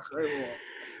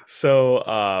 So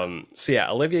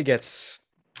yeah, Olivia gets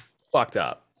fucked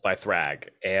up by Thrag,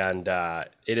 and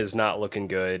it is not looking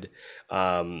good.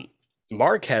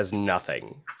 Mark has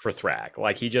nothing for Thrag.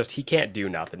 Like he can't do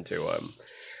nothing to him.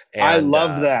 And, I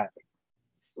love that.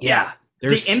 Yeah.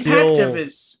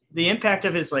 The impact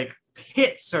of his like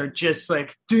hits are just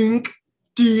like dink,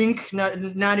 dink, not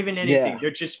even anything. Yeah.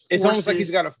 They're just it's almost like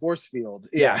he's got a force field.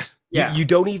 Yeah. You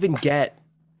don't even get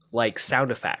like sound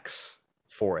effects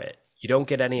for it. You don't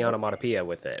get any onomatopoeia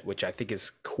with it, which I think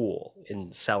is cool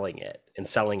in selling it and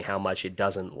selling how much it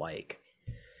doesn't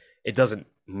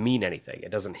mean anything.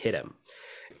 It doesn't hit him.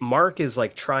 Mark is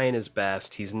like trying his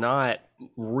best. He's not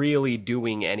really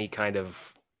doing any kind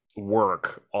of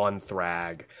work on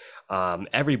Thrag.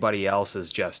 Everybody else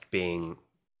is just going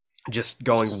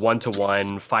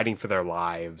 1-to-1, fighting for their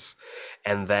lives.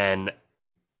 And then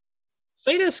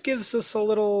Thetis gives us a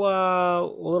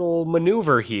little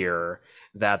maneuver here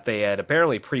that they had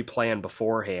apparently pre-planned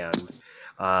beforehand.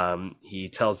 He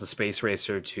tells the space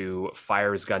racer to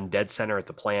fire his gun dead center at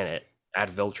the planet at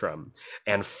Viltrum,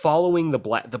 and following the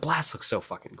blast looks so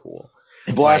fucking cool.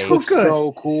 Blast so looks good.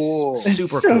 so cool. It's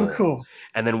Super so cool.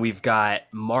 And then we've got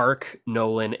Mark,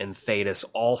 Nolan, and Thetis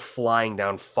all flying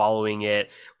down, following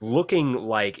it, looking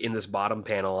like in this bottom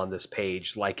panel on this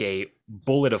page, like a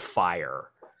bullet of fire,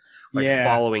 like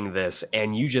following this.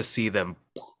 And you just see them,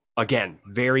 again,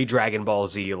 very Dragon Ball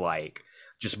Z like,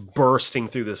 just bursting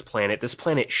through this planet. This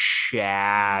planet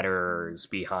shatters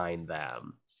behind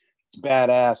them. It's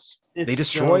badass. They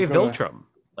destroy Viltrum.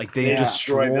 Like, they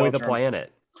destroy the Viltrum.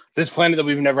 planet. This planet that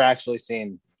we've never actually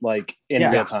seen, like, in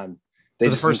real time. They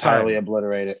just entirely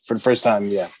obliterate it. For the first time,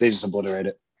 they just obliterate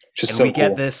it. Just so we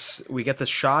cool. We get this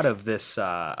shot of this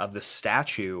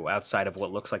statue outside of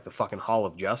what looks like the fucking Hall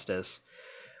of Justice.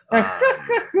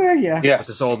 Yes. With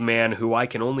this old man who I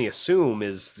can only assume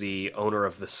is the owner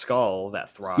of the skull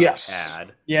that Throg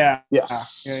had. Yeah.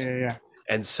 Yes. Yeah.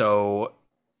 And so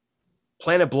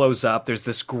planet blows up. There's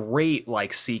this great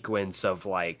like sequence of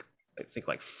like, I think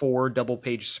like 4 double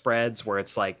page spreads where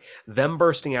it's like them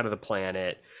bursting out of the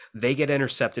planet. They get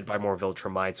intercepted by more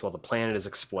Viltrumites while the planet is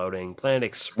exploding. Planet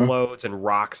explodes and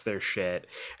rocks their shit.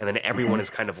 And then everyone is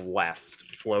kind of left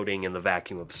floating in the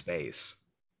vacuum of space.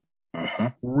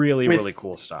 Really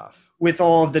cool stuff. With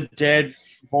all of the dead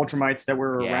Viltrumites that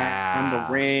were around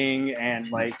the ring and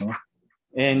like,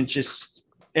 and just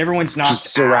everyone's knocked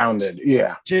just surrounded.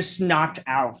 Out, just knocked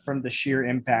out from the sheer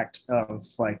impact of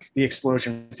like the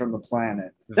explosion from the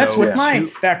planet. That's what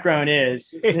my background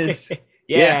is.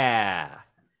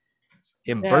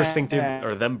 Him bursting through,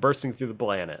 or them bursting through the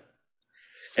planet.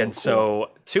 So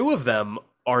 2 of them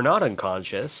are not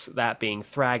unconscious, that being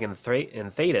Thrag and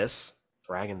Thetis.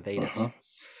 Thrag and Thetis.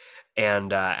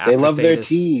 And they love Thetis, their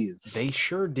teas. They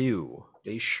sure do.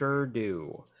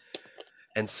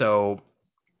 And so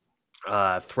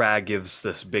Thrag gives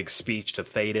this big speech to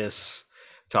Thetis,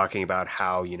 talking about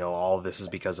how, all of this is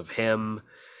because of him.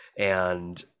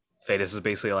 And Thetis is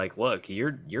basically like, look,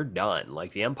 you're done.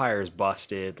 Like, the Empire is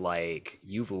busted. Like,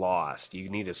 you've lost. You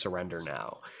need to surrender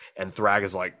now. And Thrag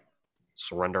is like,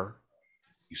 surrender?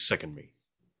 You sicken me.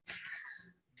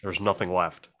 There's nothing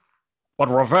left but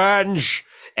revenge.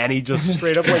 And he just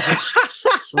straight up like just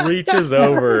reaches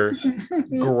over,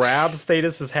 grabs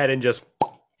Thetis's head, and just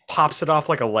pops it off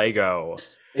like a Lego.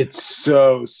 It's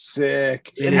so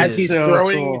sick. As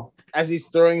he's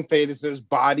throwing Thetis's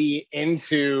body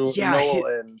into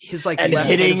Nolan, his like and left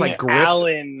hitting hand is like gripped.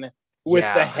 Alan with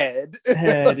the head.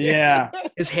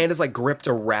 His hand is like gripped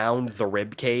around the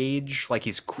rib cage, like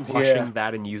he's crushing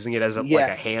that and using it as like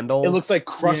a handle. It looks like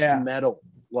crushed metal.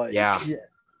 Like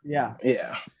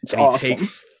it's awesome. He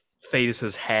takes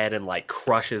Thetis's head and like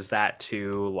crushes that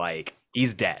too. Like,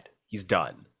 he's dead. He's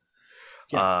done.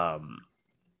 Alan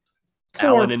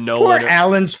and Nolan. Poor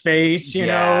Alan's face, you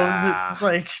know,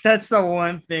 like that's the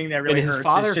one thing that really hurts. His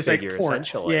father just figure, like, poor,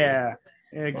 essentially. Yeah,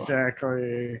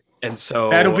 exactly. And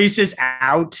so Battle Beast is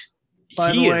out.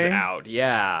 He is out.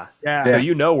 Yeah.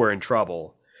 So we're in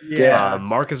trouble. Yeah.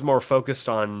 Mark is more focused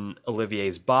on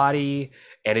Olivier's body,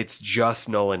 and it's just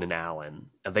Nolan and Alan,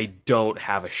 and they don't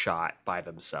have a shot by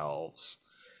themselves.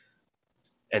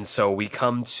 And so we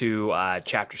come to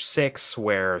chapter 6,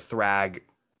 where Thrag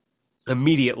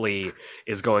immediately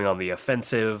is going on the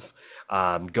offensive,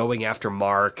 going after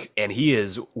Mark, and he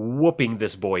is whooping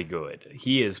this boy good.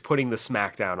 He is putting the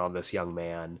smackdown on this young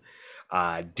man,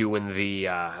 doing the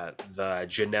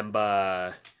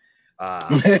Janemba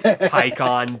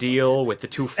Pycon deal with the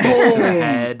 2 fists to the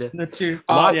head.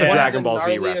 Lots of Dragon Ball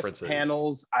Z references.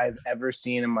 Panels I've ever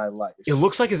seen in my life. It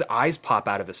looks like his eyes pop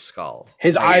out of his skull.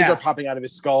 His eyes are popping out of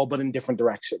his skull, but in different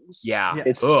directions.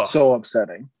 It's so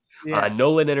upsetting.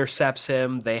 Nolan intercepts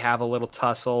him. They have a little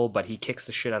tussle, but he kicks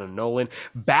the shit out of Nolan.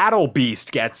 Battle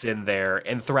Beast gets in there,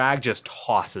 and Thrag just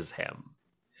tosses him.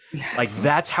 Like,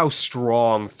 that's how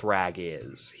strong Thrag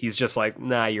is. He's just like,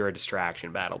 nah, you're a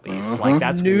distraction, Battle Beast. Like,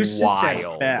 that's nuisance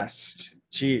wild. At best.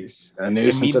 Jeez. A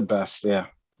nuisance at best,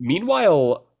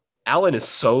 Meanwhile, Alan is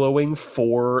soloing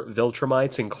 4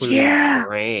 Viltrumites, including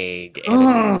Craig and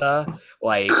Anita.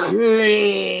 Like,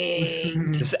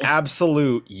 this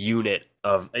absolute unit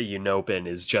of a Unopin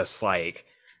is just like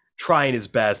trying his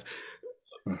best.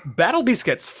 Battle Beast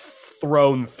gets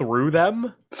thrown through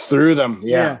them.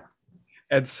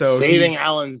 And so saving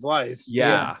Alan's life.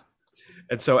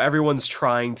 And so everyone's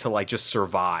trying to like just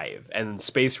survive. And then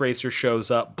Space Racer shows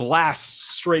up,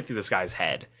 blasts straight through this guy's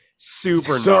head.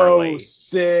 Super gnarly.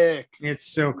 So sick. It's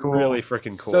so cool. Really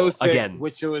freaking cool. So sick. Again,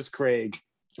 which it was Craig.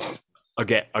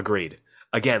 Again, agreed.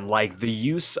 Again, like the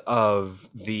use of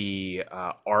the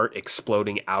art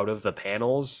exploding out of the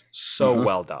panels, so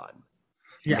well done.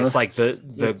 Yeah. It's like the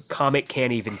It's- comic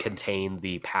can't even contain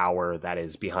the power that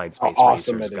is behind How Space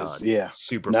awesome Racer's it gun. is, yeah.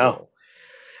 Super No. cool.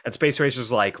 And Space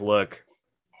Racer's like, look,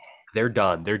 they're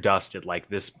done. They're dusted. Like,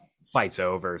 this fight's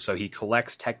over. So he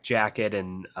collects Tech Jacket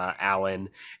and Alan,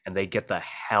 and they get the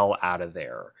hell out of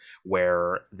there,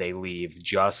 where they leave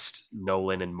just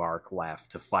Nolan and Mark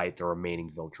left to fight the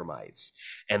remaining Viltrumites.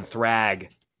 And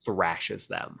Thrag thrashes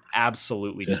them.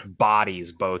 Absolutely just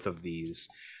bodies both of these.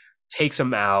 Takes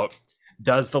them out.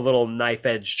 Does the little knife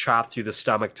edge chop through the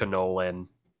stomach to Nolan.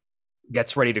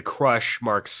 Gets ready to crush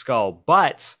Mark's skull,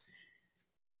 but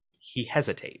he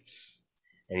hesitates.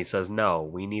 And he says, no,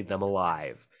 we need them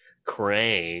alive.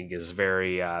 Craig is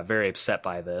very upset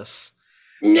by this.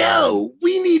 No,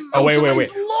 we need wait.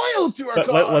 loyal to our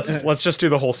cause. Let's just do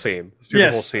the whole scene. Let's do the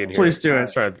whole scene here. please do it.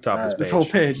 Start at the top of Alright, this This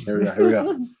page. whole page. Here we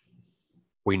go.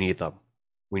 We need them.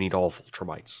 We need all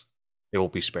Viltrumites. They will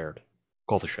be spared.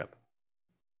 Call the ship.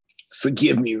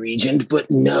 Forgive me, Regent, but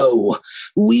no.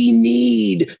 We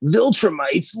need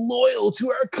Viltrumites loyal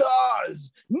to our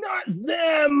cause, not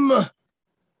them.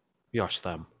 Yes,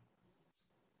 them.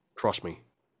 Trust me.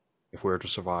 If we're to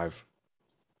survive,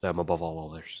 them above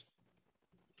all others.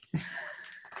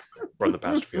 Run the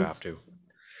past if you have to.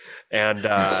 And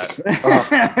that's not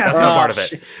part of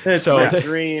it. It's So- My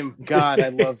dream. God, I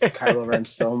love Kylo Ren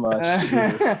so much.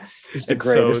 Jesus. He's the And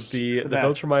so greatest. the best.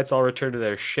 Viltrumites all return to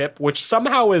their ship, which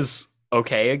somehow is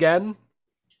okay again.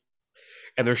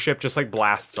 And their ship just like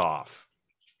blasts off.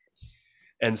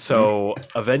 And so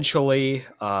eventually,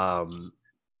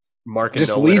 Mark and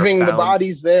Just Nolan are leaving the found-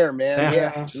 bodies there, man. Yeah,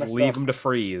 It's just messed leave up. them to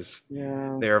freeze.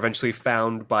 Yeah. They are eventually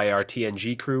found by our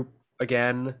TNG crew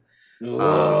again.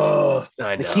 Ugh.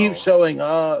 I They know. keep showing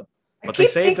up. But they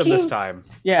keep saved them this thinking- time.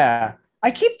 Yeah. I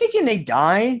keep thinking they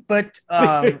die, but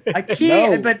I keep,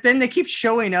 No. but then they keep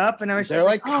showing up, and I was They're just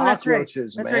like oh, that's right.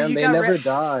 cockroaches, That's man. right. You They got never rid-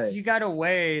 die. You got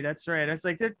away. That's right. I was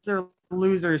like, they're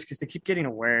losers because they keep getting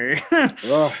away.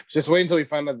 Ugh, just wait until we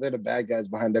find out they're the bad guys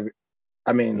behind every.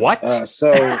 I mean, What?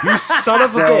 So You son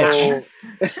of a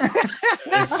bitch.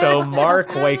 so And so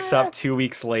Mark wakes up 2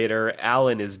 weeks later.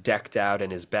 Alan is decked out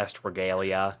in his best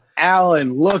regalia.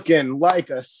 Alan looking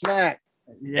like a snack.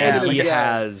 yeah. Look at And he this guy.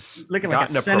 has Looking like a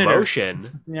gotten a senator.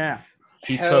 promotion. Yeah.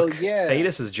 He Hell took yeah.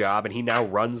 Thetis's job, and he now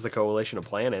runs the Coalition of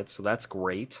Planets, so that's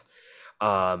great.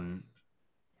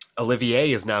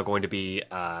 Olivier is now going to be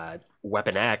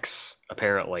Weapon X,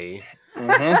 apparently.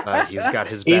 Mhm. He's got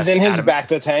his He's best in his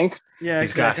Bacta tank. Yeah.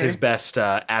 He's got his best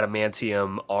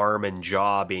adamantium arm and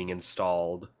jaw being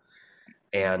installed,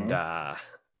 and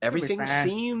everything fine.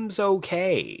 seems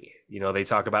okay. You know, they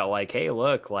talk about like, hey,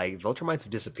 look, like Viltrumites have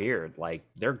disappeared. Like,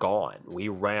 they're gone. We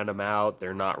ran them out.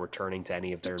 They're not returning to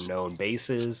any of their known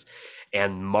bases.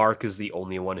 And Mark is the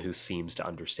only one who seems to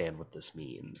understand what this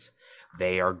means.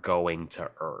 They are going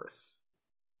to Earth.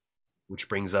 Which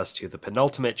brings us to the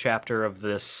penultimate chapter of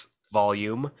this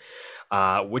volume,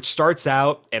 which starts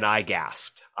out, and I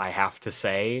gasped. I have to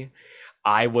say,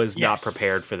 I was not Yes.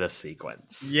 prepared for this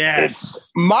sequence. Yes.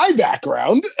 It's my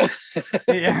background.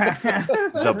 Yeah.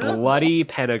 The bloody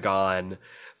Pentagon.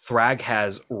 Thrag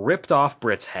has ripped off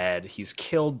Brit's head. He's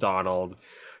killed Donald.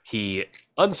 He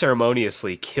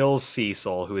unceremoniously kills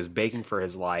Cecil, who is begging for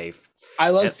his life. I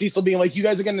love And- Cecil being like, "You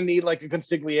guys are gonna need like a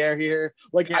consigliere here.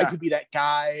 Like, I Yeah. could be that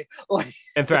guy." Like,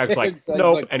 And Thrag's like, It's like-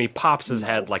 nope. like, And he pops his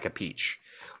head no. like a peach.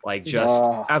 Like, just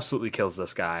Ugh. absolutely kills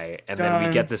this guy. And then we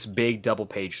Done. get this big double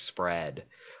page spread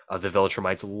of the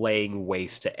Viltrumites laying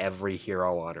waste to every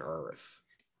hero on Earth.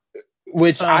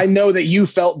 which I know that you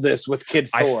felt this with Kid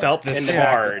I Thor. felt this in the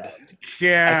hard. background.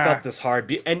 Yeah. I felt this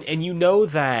hard. And you know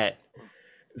that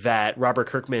Robert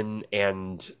Kirkman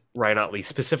and Ryan Otley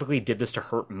specifically did this to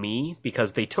hurt me,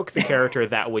 because they took the character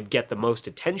that would get the most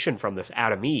attention from this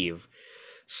Adam Eve,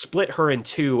 split her in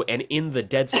two, and in the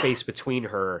dead space between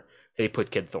her, they put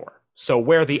Kid Thor. So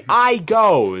where the eye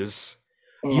goes,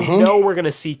 you Mhm. know we're going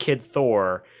to see Kid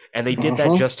Thor, and they did that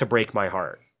Mhm. just to break my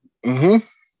heart. Mhm.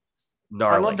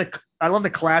 Gnarly. I love the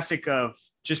classic of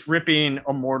just ripping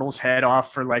Immortal's head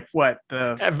off for like what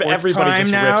the fourth Everybody time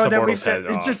just now rips that Immortal's we've head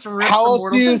it's off. just rips How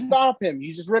else do you Immortal's head. stop him?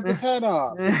 You just rip his head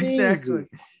off. It's Exactly. easy.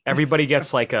 Everybody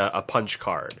gets like a punch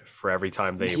card for every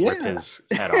time they rip Yeah. his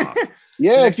head off.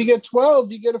 Yeah, if you get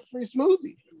 12, you get a free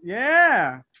smoothie.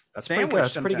 Yeah. That's Sandwich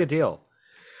that's a pretty good deal.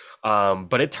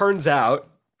 But it turns out,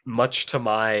 much to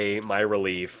my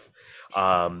relief,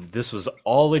 this was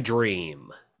all a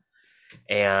dream.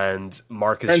 And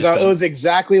Mark is Turns just out it was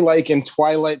exactly like in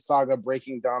Twilight Saga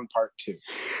Breaking Dawn Part 2,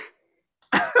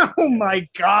 Oh my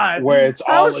god. where it's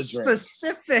How all a dream.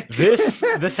 specific.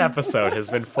 this episode has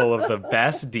been full of the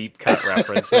best deep cut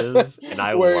references, and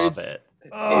I Where love it's- it.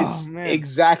 Oh, It's man.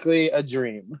 exactly a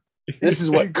dream. This is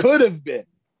what could have been.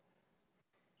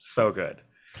 So good.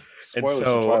 Spoilers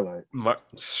so- for Twilight.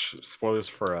 Spoilers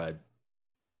for a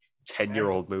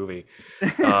 10-year-old movie.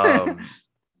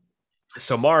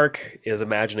 So Mark is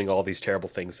imagining all these terrible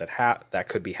things that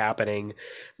could be happening.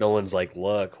 Nolan's like,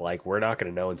 look, like we're not going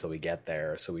to know until we get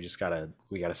there, so we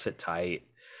gotta sit tight.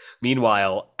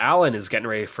 Meanwhile, Alan is getting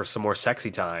ready for some more sexy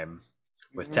time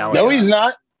with Talia. No, he's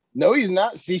not. No, he's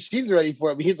not. See, she's ready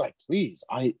for it, but he's like, please,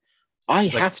 I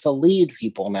have to lead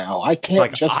people now. I can't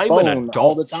like, just I'm phone an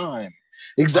all the adult. time.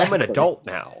 Exactly. I'm an adult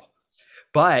now.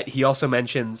 But he also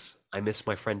mentions, I miss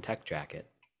my friend Tech Jacket.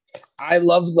 I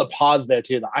love the pause there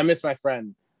too. I miss my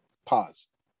friend. Pause.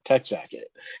 Tech Jacket.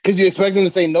 Because you expect him to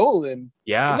say Nolan.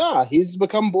 Yeah. Nah, he's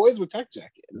become boys with Tech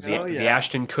Jacket. The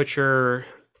Ashton Kutcher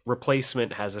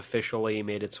replacement has officially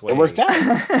made its way. It worked out.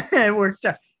 It worked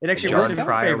out. It actually John worked in our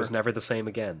Cryer favor. was never the same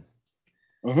again.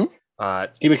 Mm-hmm.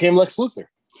 He became Lex Luthor.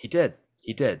 He did.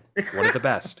 One of the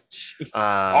best. Jeez.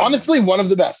 Honestly, one of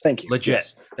the best. Thank you. Legit.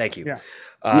 Yes. Thank you.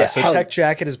 Yeah. So hell Tech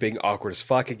Jacket is being awkward as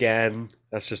fuck again.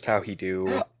 That's just how he do.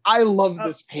 I love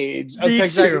this page. Me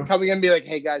Tech too. Jacket coming in and be like,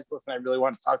 "Hey guys, listen, I really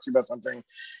want to talk to you about something.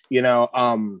 You know,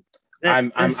 I'm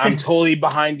totally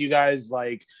behind you guys.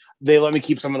 Like, they let me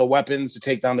keep some of the weapons to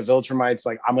take down the Viltrumites.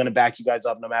 Like, I'm gonna back you guys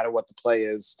up no matter what the play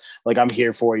is. Like, I'm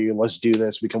here for you. Let's do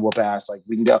this. We can whoop ass. Like,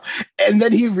 we can go." And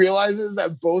then he realizes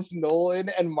that both Nolan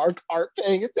and Mark aren't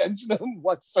paying attention to him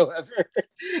whatsoever.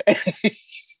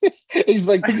 He's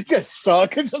like, "You guys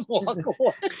suck," and just walk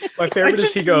away. My favorite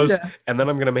is he just- goes, yeah. and then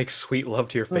I'm gonna make sweet love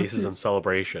to your faces in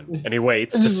celebration. And he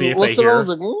waits to Just see if they looks at hear. him,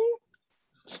 like,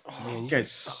 Man, You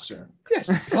guys suck. "You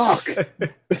guys suck."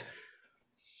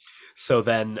 So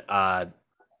then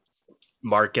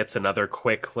Mark gets another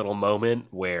quick little moment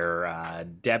where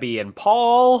Debbie and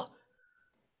Paul,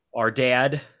 our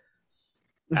dad,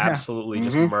 absolutely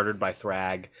just Mhm. murdered by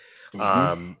Thrag.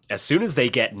 Mhm. As soon as they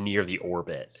get near the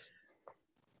orbit,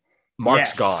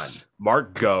 Mark's Yes. gone.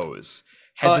 Mark goes.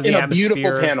 Heads in In the a atmosphere.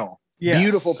 beautiful panel. Yes.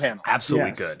 Beautiful panel. Absolutely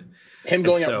Yes. good. Him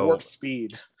going so- at warp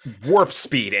speed. Warp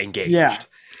speed engaged. Yeah.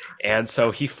 And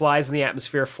so he flies in the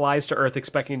atmosphere, flies to Earth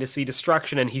expecting to see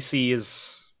destruction, and he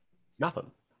sees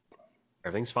nothing.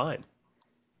 Everything's fine.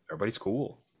 Everybody's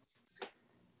cool.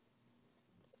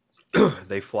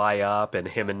 They fly up, and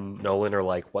him and Nolan are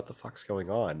like, what the fuck's going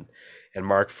on? And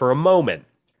Mark, for a moment,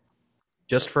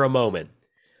 just for a moment,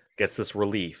 gets this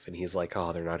relief, and he's like,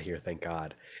 oh, they're not here, thank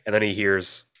God. And then he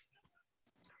hears,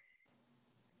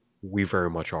 we very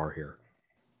much are here.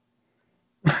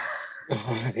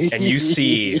 And you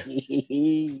see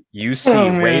Oh,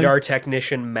 man. radar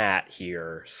technician Matt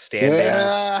here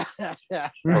standing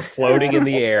or floating in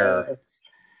the air,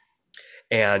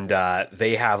 and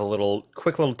they have a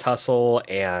quick little tussle,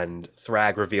 and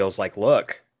Thrag reveals, like,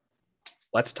 look,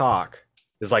 let's talk.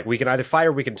 It's like, we can either fight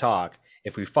or we can talk.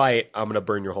 If we fight, I'm gonna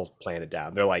burn your whole planet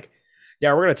down. They're like,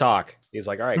 yeah, we're gonna talk. He's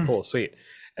like, all right, cool, sweet.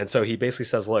 And so he basically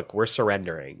says, look, we're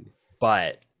surrendering,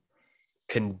 but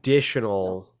condition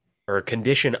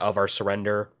of our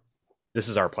surrender, this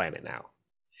is our planet now.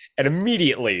 And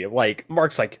immediately, like,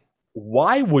 Mark's like,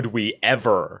 why would we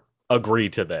ever agree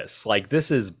to this? Like,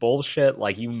 this is bullshit.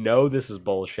 Like, this is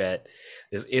bullshit.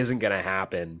 This isn't gonna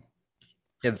happen.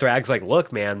 And Thrag's like,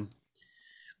 look, man,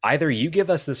 either you give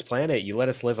us this planet, you let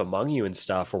us live among you and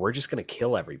stuff, or we're just gonna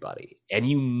kill everybody. And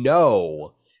you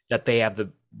know that they have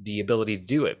the ability to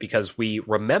do it, because we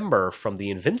remember from the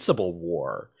Invincible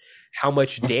War how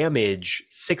much damage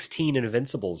 16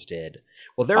 Invincibles did.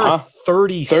 Well, there are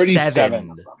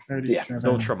 37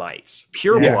 Viltrumites,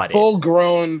 pure-blooded,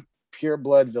 full-grown,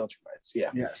 pure-blood Viltrumites.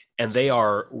 Yeah. Yes. and they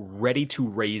are ready to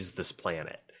raise this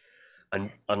planet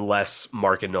unless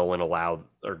Mark and Nolan allow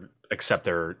or accept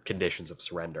their conditions of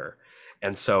surrender.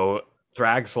 And so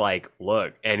Thrag's like,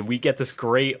 look, and we get this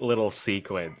great little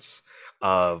sequence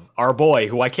of our boy,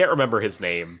 who I can't remember his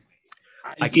name.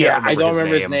 I don't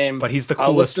remember his name, but he's the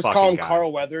coolest. Let's just call him guy.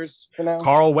 Carl Weathers for now.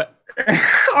 Carl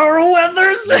Carl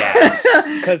Weathers. Yes.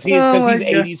 Because he's Oh my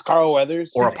 80s Carl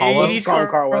Weathers. Or He's Apollo. 80s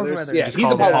Carl Weathers. Yeah, Just he's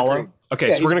call him Apollo. Apollo. Okay,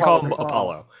 Yeah, so we're he's gonna call him Apollo.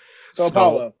 Apollo. So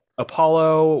Apollo.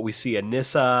 Apollo, we see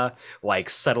Anissa like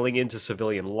settling into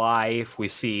civilian life. We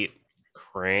see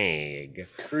Craig,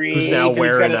 who's now He's got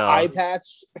wearing an a eye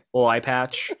patch little eye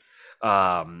patch.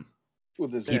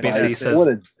 with his He basically bicep. says- what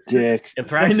a dick. And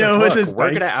Thrax I says, know, with look, his we're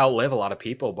bike. going to outlive a lot of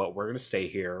people, but we're going to stay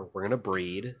here. We're going to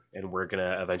breed, and we're going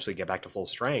to eventually get back to full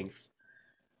strength.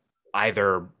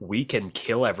 Either we can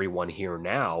kill everyone here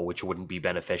now, which wouldn't be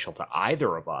beneficial to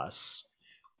either of us,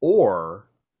 or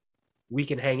we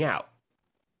can hang out.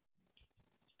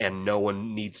 And no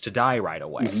one needs to die right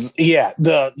away. Yeah,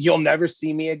 you'll never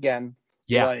see me again.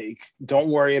 Yeah. Like, don't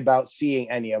worry about seeing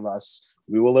any of us.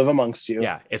 We will live amongst you.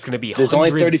 Yeah, it's going to be. There's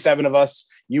only 37 of us.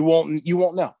 You won't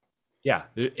know. Yeah,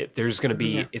 there's going to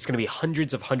be. It's going to be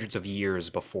hundreds of years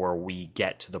before we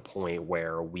get to the point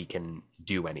where we can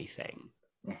do anything.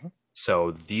 Mm-hmm.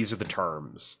 So these are the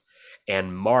terms,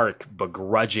 and Mark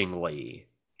begrudgingly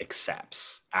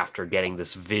accepts after getting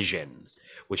this vision,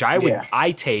 which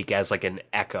I take as like an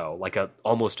echo, like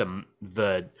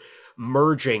the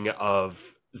merging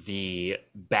of the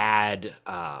bad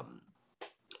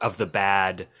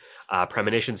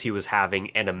premonitions he was having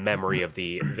and a memory of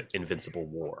the Invincible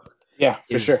War. Yeah,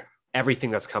 for sure. Everything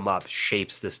that's come up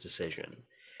shapes this decision.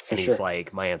 And he's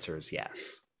like, my answer is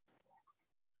yes.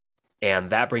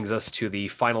 And that brings us to the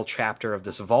final chapter of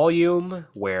this volume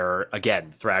where,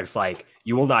 again, Thrag's like,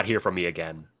 you will not hear from me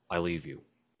again. I leave you.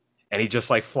 And he just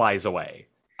like flies away.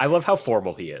 I love how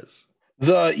formal he is.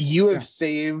 You have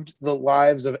saved the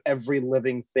lives of every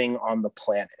living thing on the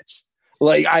planet.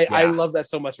 Like, I love that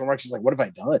so much. When Mark's just like, what have I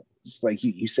done? It's like,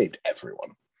 you saved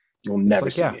everyone. You'll never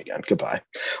see me again. Goodbye.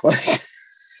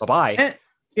 Bye-bye.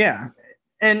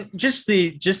 And just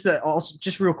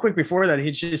real quick before that,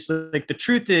 he's just like, the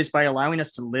truth is, by allowing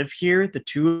us to live here, the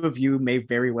two of you may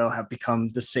very well have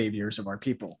become the saviors of our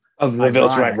people. Of the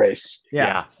Viltrumite race.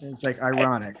 Yeah. It's like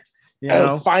ironic.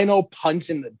 A final punch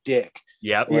in the dick.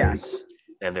 Yep. Yes.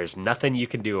 And there's nothing you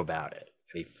can do about it.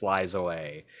 And he flies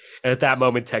away. And at that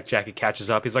moment, Tech Jacket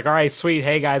catches up. He's like, all right, sweet.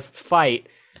 Hey, guys, let's fight.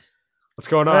 What's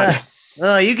going on?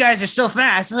 Oh, you guys are so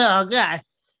fast. Oh, God.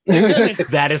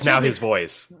 That is now his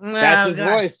voice. That's his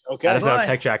voice. Okay. That is now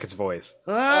Tech Jacket's voice.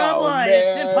 Oh, boy. Man.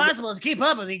 It's impossible to keep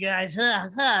up with you guys. So,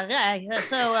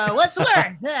 what's the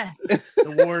word?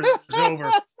 The war is over.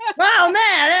 Oh,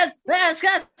 man.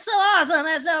 That's so awesome.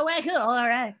 That's so way cool. All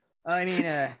right. I mean,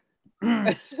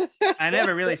 I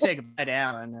never really say goodbye to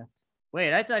Alan.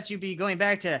 Wait, I thought you'd be going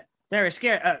back to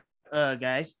Themyscira.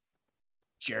 Guys.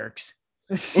 Jerks.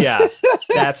 Yeah,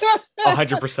 that's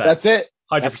 100%. That's it.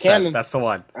 100%. That's the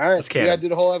one. All right. That's canon. We got to do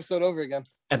the whole episode over again.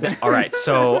 And then, all right.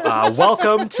 So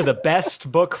welcome to the best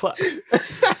book club.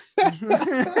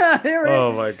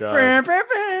 Oh, my God.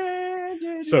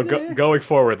 So going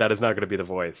forward, that is not going to be the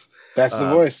voice. That's the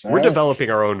voice. We're developing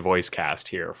our own voice cast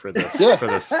here for this. Yeah,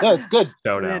 it's good.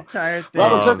 No. The entire thing.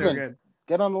 Robert Kirkman,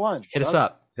 get on the line. Hit us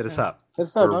up.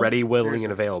 We're ready, willing,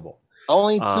 and available.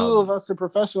 Only two of us are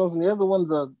professionals, and the other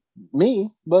one's me.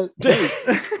 But hey,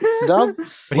 Doug,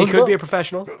 but he could be a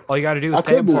professional. All you got to do is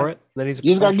pay him for it. Then he's.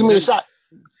 You just got to give me a shot.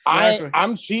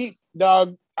 I'm cheap,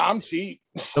 Doug. I'm cheap.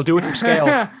 He'll do it for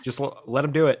scale. Just let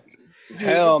him do it.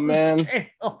 Hell, man.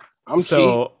 I'm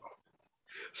cheap.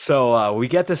 So we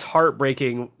get this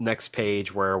heartbreaking next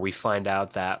page where we find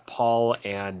out that Paul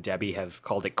and Debbie have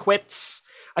called it quits.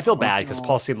 I feel bad because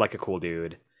Paul seemed like a cool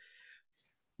dude.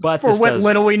 But for what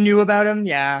little we knew about him,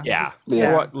 yeah.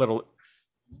 For what little,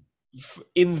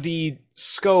 in the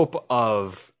scope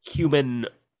of human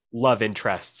love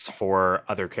interests for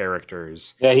other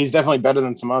characters. Yeah, he's definitely better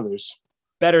than some others.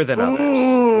 Better than others.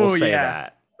 We'll say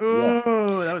that.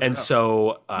 Ooh, that was and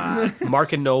so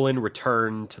Mark and Nolan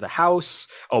return to the house.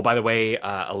 Oh, by the way,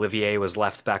 Olivier was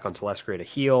left back on Telescria to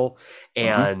heal,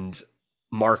 and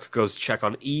Mark goes to check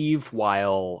on Eve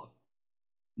while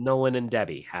Nolan and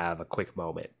Debbie have a quick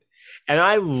moment. And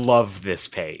I love this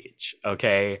page,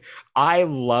 okay? I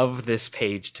love this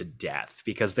page to death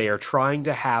because they are trying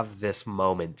to have this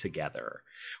moment together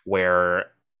where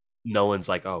Nolan's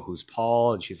like, oh, who's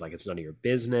Paul? And she's like, it's none of your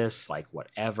business, like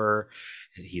whatever.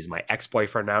 And he's my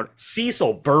ex-boyfriend now.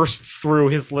 Cecil bursts through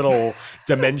his little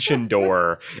dimension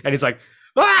door and he's like,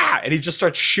 ah! And he just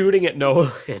starts shooting at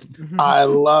Nolan. I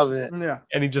love it. Yeah.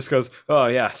 And he just goes, oh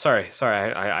yeah, sorry.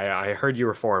 I heard you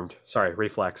were formed. Sorry,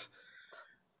 reflex.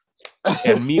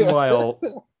 And meanwhile,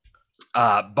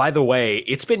 by the way,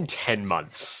 it's been 10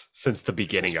 months since the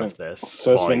beginning of this.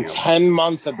 So it's been 10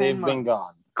 months that they've been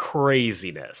gone.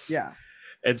 Craziness. Yeah.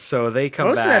 And so they come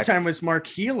back. Most of that time was Mark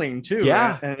healing too.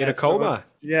 Yeah, right? in a coma.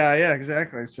 Yeah,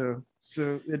 exactly. So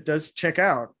it does check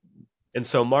out. And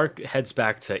so Mark heads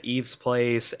back to Eve's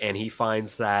place and he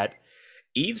finds that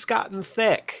Eve's gotten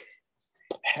thick.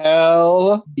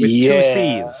 Hell with yeah. 2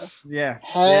 C's. Yeah.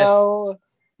 Hell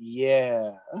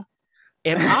yeah.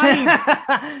 And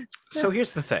so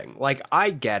here's the thing. Like,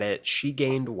 I get it. She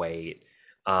gained weight.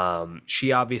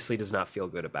 She obviously does not feel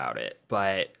good about it,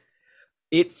 but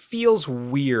it feels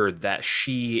weird that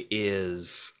she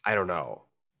is, I don't know,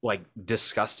 like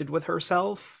disgusted with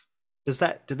herself. Did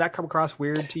that come across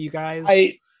weird to you guys?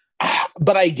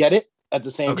 But I get it at the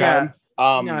same time.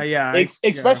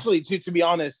 Especially to be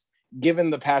honest, given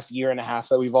the past year and a half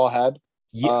that we've all had.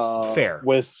 Fair.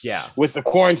 With the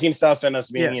quarantine stuff and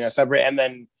us being, separate. And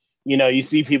then, you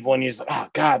see people and you're just like, oh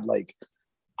God, like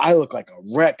I look like a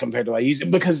wreck compared to what I used to,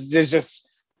 because there's just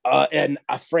a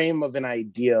frame of an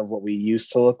idea of what we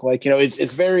used to look like. You know,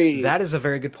 it's very, That is a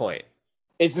very good point.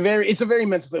 it's a very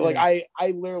mental thing. Like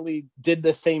I literally did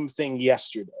the same thing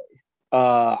yesterday.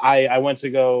 I went to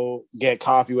go get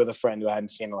coffee with a friend who I hadn't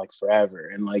seen in like forever,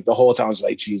 and like the whole time I was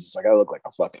like, Jesus, like I look like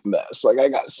a fucking mess. Like I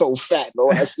got so fat in the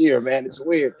last year, man. It's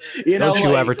weird. You know, Don't you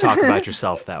like- ever talk about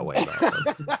yourself that way,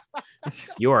 Malcolm.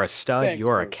 You are a stud. Thanks, You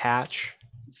are a bro. catch.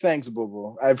 Thanks, Boo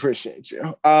Boo. I appreciate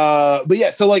you. But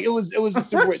yeah, so like it was just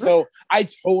super weird. So I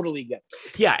totally get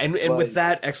this. Yeah, and with Like-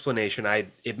 that explanation,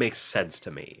 it makes sense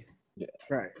to me.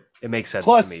 Right. It makes sense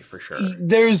Plus, to me for sure.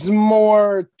 There's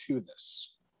more to this.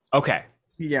 Okay,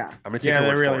 Yeah. I'm gonna take Yeah, a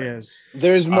there word for really it. is.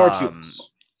 There's more to Um, this.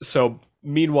 So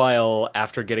meanwhile,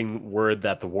 after getting word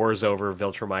that the war's over,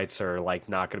 Viltrumites are like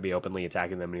not going to be openly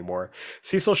attacking them anymore,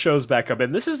 Cecil shows back up,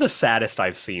 and this is the saddest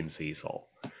I've seen Cecil,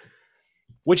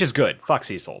 which is good. Fuck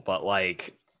Cecil, but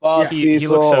like Fuck he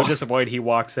looks so Cecil. disappointed. He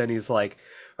walks in, he's like,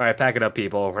 "All right, pack it up,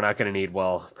 people. We're not going to need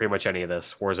pretty much any of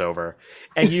this. War's over."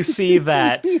 And you see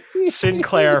that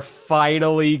Sinclair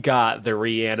finally got the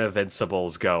Rihanna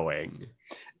Invincibles going.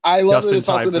 I love just that in it's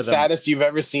also time the for them. saddest you've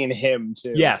ever seen him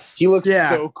too. Yes. He looks Yeah.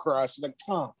 so crushed. Like,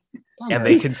 oh, And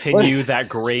they continue that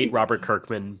great Robert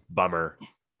Kirkman bummer.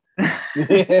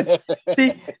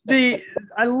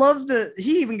 I love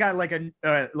he even got like an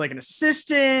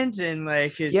assistant and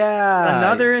like his Yeah.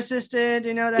 another assistant,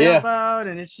 you know, that Yeah. help out,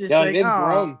 and it's just Yeah, like they've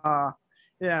grown.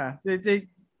 yeah.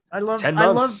 I love 10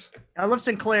 I months. love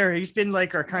Sinclair. He's been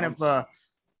like our kind of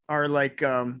our like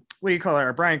what do you call it?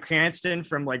 Our Bryan Cranston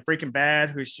from like Breaking Bad,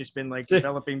 who's just been like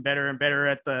developing better and better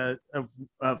at the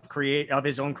of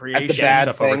his own At creation. the bad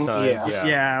stuff over thing. time. Yeah.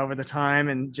 Yeah, over the time,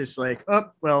 and just like, oh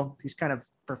well, he's kind of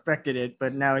perfected it,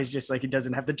 but now he's just like he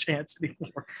doesn't have the chance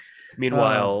anymore.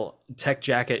 Meanwhile, Tech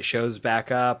Jacket shows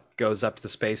back up, goes up to the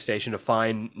space station to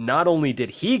find not only did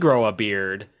he grow a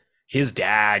beard, his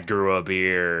dad grew a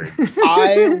beard.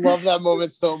 I love that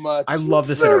moment so much. I love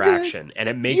this So good. interaction, and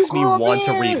it makes me grew a want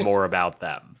to beard. read more about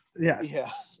them. Yes.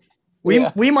 Yes.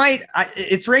 We might.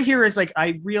 It's right here. Is like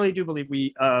I really do believe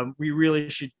we really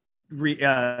should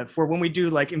for when we do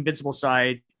like Invincible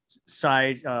side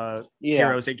Yeah.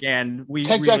 heroes again. We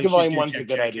Tech really Jacket should Volume do 1's a Tech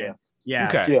good Jacket. idea. Yeah.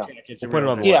 Okay. Tech Yeah. Jacket's a We'll put it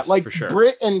real on the good- Yeah, list like for sure.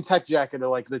 Brit and Tech Jacket are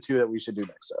like the two that we should do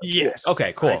next. Yes.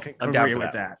 Okay, cool. I can I'm down agree for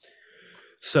with that. that.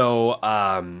 So,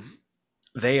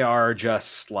 they are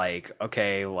just like,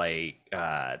 okay, like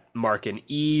Mark and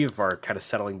Eve are kind of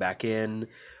settling back in,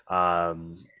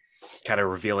 kind of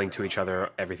revealing to each other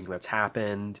everything that's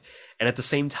happened. And at the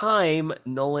same time,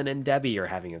 Nolan and Debbie are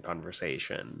having a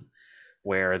conversation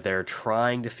where they're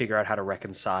trying to figure out how to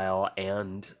reconcile.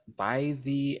 And by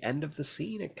the end of the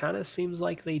scene, it kind of seems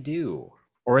like they do,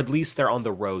 or at least they're on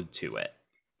the road to it.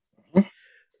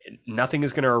 Nothing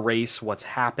is going to erase what's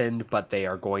happened, but they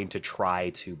are going to try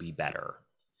to be better.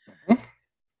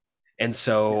 And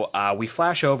so we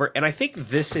flash over, and I think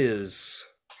this is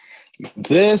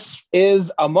This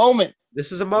is a moment. a moment.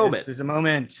 This is a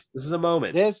moment. This is a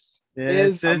moment. This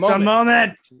This a is the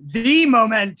moment. The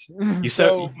moment. You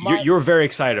So said my- you're very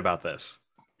excited about this.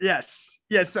 Yes.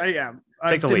 Yes, I am.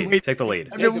 Take the lead. Take the lead.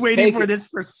 I've been waiting Take for it. this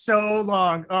for so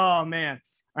long. Oh man.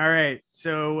 All right.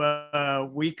 So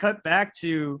we cut back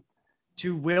to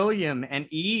William and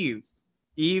Eve.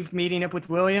 Eve meeting up with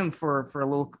William for a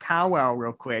little powwow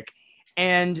real quick.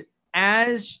 And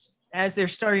as they're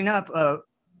starting up,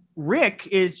 Rick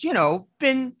is,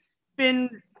 been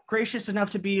gracious enough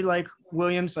to be like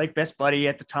William's like best buddy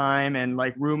at the time and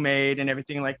like roommate and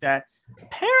everything like that.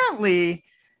 Apparently,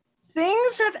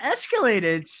 things have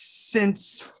escalated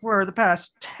since for the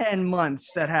past 10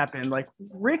 months that happened. Like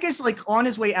Rick is like on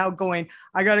his way out going,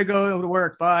 I gotta go to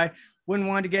work. Bye. Wouldn't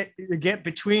want to get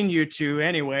between you two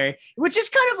anyway, which is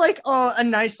kind of like a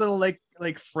nice little like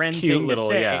friend Cute thing little,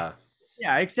 to say. yeah.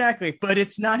 Yeah, exactly. But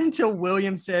it's not until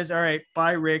William says, all right,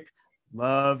 bye, Rick.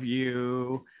 Love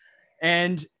you.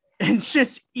 And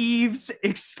just Eve's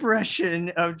expression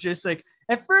of just like,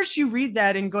 at first you read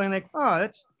that and going like, oh,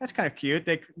 that's kind of cute.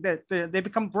 They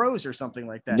become bros or something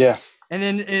like that. Yeah. And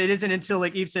then it isn't until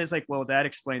like Eve says like, well, that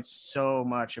explains so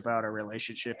much about our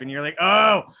relationship. And you're like,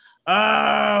 oh,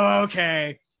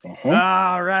 okay.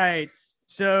 All right.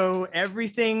 So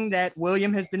everything that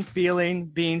William has been feeling,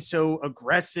 being so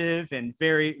aggressive and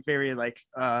very, very like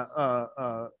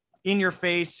in your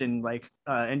face and like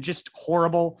and just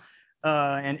horrible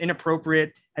and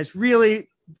inappropriate, has really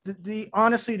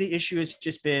honestly the issue has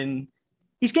just been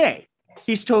he's gay.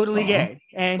 He's totally gay,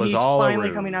 and Was he's all a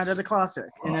finally coming out ruse. of the closet.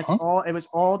 And that's all. It was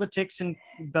all the ticks and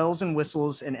bells and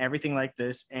whistles and everything like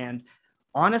this. And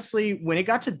honestly, when it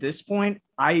got to this point,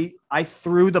 I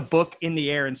threw the book in the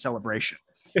air in celebration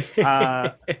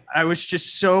I was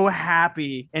just so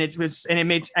happy,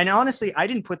 and honestly, I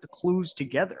didn't put the clues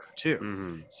together too.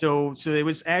 Mhm. So it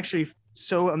was actually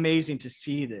so amazing to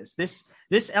see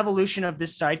this evolution of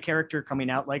this side character coming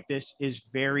out like this is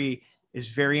very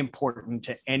important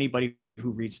to anybody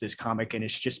who reads this comic and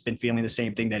has just been feeling the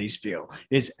same thing that he's feel.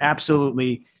 It is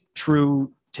absolutely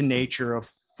true to nature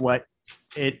of what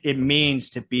it means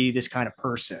to be this kind of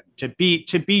person, to be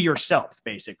yourself,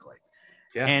 basically.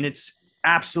 Yeah. And it's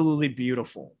absolutely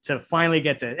beautiful to finally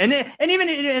get to, and even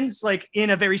it ends like in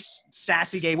a very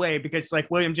sassy gay way, because like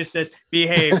William just says,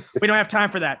 behave, we don't have time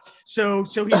for that. So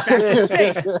he's back in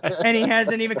space and he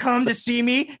hasn't even come to see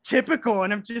me. Typical.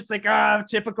 And I'm just like,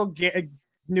 typical gay,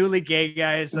 newly gay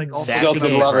guys, like all Sassy Still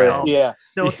gay love friend. it. Yeah.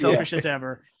 still selfish as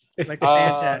ever. It's like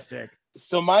fantastic.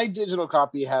 So my digital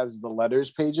copy has the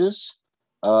letters pages.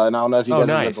 And I don't know if you guys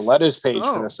have read the letters page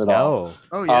for this at all. No.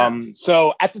 Oh yeah.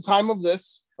 So at the time of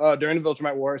this, during the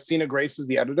Viltrumite War, Sina Grace is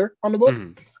the editor on the book.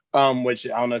 Which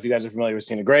I don't know if you guys are familiar with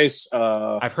Sina Grace.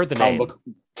 I've heard the comic name. book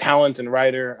talent and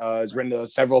writer. Has written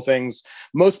several things.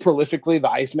 Most prolifically,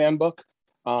 the Iceman book.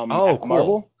 At cool.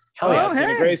 Marvel. Hell yeah.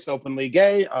 Sina Grace, openly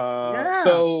gay.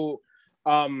 So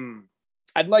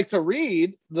I'd like to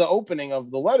read the opening of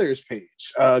the letters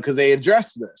page because they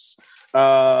address this.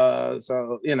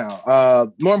 So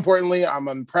more importantly, I'm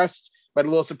impressed by the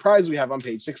little surprise we have on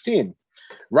page 16.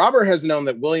 Robert has known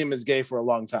that William is gay for a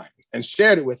long time and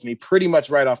shared it with me pretty much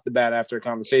right off the bat after a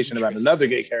conversation about another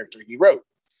gay character he wrote.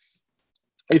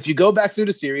 If you go back through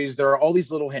the series, there are all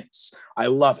these little hints. I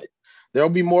love it. There will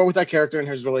be more with that character and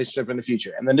his relationship in the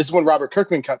future. And then this is when Robert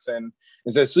Kirkman cuts in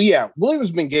and says, so yeah,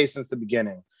 William's been gay since the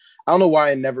beginning. I don't know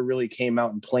why I never really came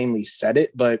out and plainly said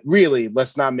it, but really,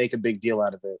 let's not make a big deal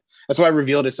out of it. That's why I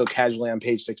revealed it so casually on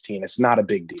page 16. It's not a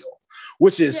big deal,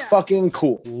 which is fucking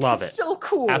cool. Love it. So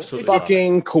cool. Absolutely.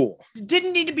 Fucking cool. It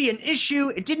didn't need to be an issue.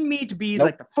 It didn't need to be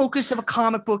like the focus of a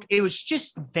comic book. It was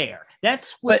just there.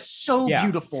 That's what's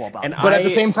beautiful about it. But at the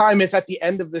same time, it's at the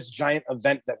end of this giant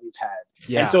event that we've had.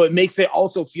 Yeah. And so it makes it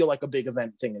also feel like a big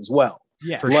event thing as well.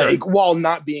 Yeah. For like sure. while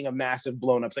not being a massive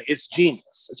blown up thing. It's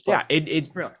genius. It's perfect.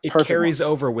 It Perfect carries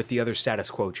over with the other status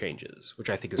quo changes,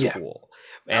 which I think is cool.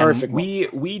 And Perfect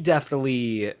we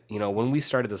definitely, when we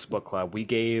started this book club, we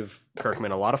gave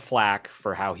Kirkman a lot of flack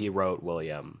for how he wrote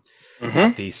William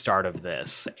at the start of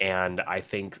this. And I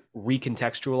think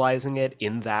recontextualizing it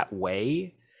in that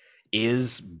way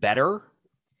is better.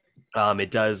 It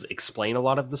does explain a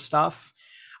lot of the stuff.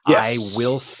 Yes. I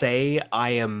will say I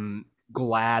am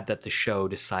glad that the show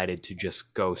decided to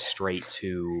just go straight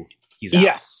to he's out.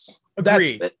 Yes.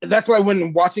 That's why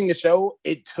when watching the show,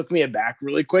 it took me aback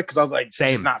really quick because I was like,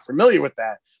 just not familiar with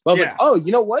that. But I was like, oh,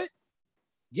 you know what?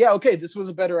 Yeah, okay, this was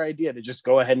a better idea to just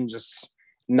go ahead and just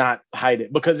not hide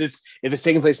it, because if it's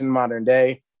taking place in the modern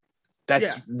day,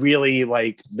 that's really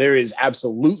like there is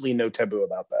absolutely no taboo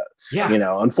about that. Yeah.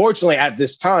 Unfortunately, at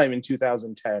this time in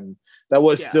 2010, that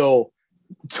was still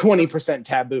 20%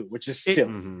 taboo, which is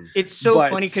silly. It's so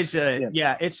funny because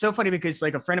it's so funny because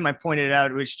like a friend of mine pointed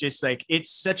out, it was just like it's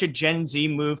such a Gen Z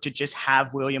move to just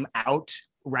have William out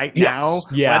right now.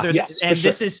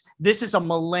 This is a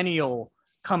millennial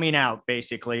coming out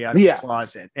basically out of the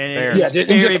closet, and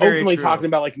just openly talking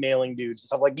about like nailing dudes and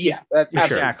stuff like that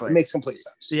exactly makes complete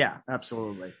sense. Yeah,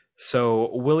 absolutely.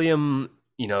 So William,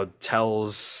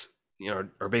 tells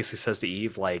or basically says to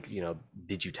Eve, like,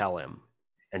 did you tell him?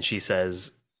 And she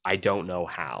says, I don't know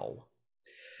how.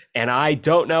 And I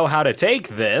don't know how to take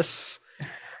this.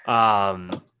 I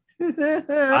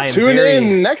am Tune very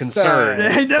in next concerned,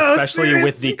 time. I know, especially seriously.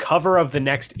 with the cover of the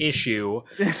next issue.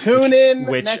 Tune in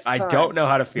which next I time. don't know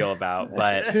how to feel about,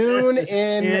 but Tune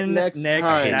in next I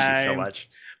time. hate you so much.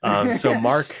 So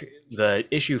Mark, the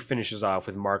issue finishes off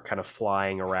with Mark kind of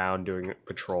flying around doing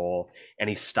patrol, and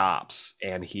he stops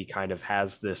and he kind of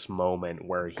has this moment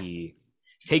where he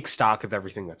takes stock of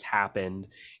everything that's happened.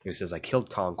 He says, I killed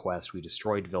Conquest, we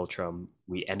destroyed Viltrum,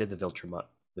 we ended the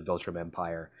Viltrum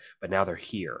Empire, but now they're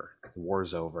here. The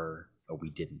war's over, but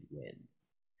we didn't win.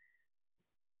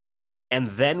 And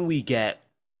then we get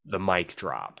the mic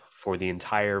drop for the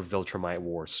entire Viltrumite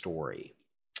War story.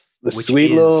 This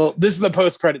is the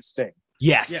post-credit sting.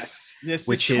 Yes. This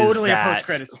which is totally is a that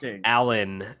post-credit sting.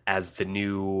 Alan, as the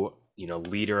new,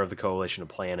 leader of the Coalition of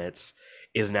Planets,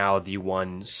 is now the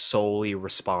one solely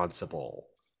responsible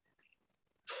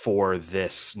for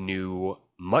this new,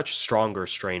 much stronger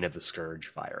strain of the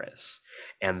Scourge virus.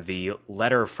 And the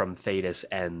letter from Thetis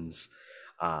ends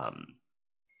the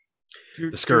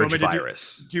Scourge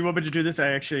virus. Do you want me to do this? I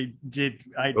actually did.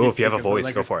 If you have a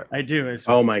voice, go for it. I do.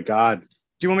 Oh my God. Do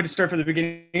you want me to start from the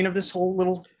beginning of this whole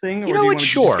little thing? You know what? Just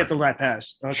Sure. get the right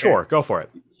pass? Okay. Sure, go for it.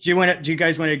 Do you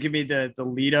guys want to give me the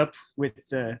lead up with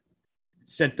the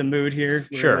set the mood here?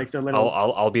 Sure. Like the little.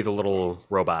 I'll be the little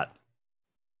robot.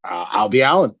 I'll be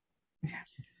Alan.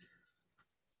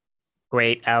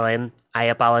 Great, Alan. I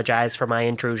apologize for my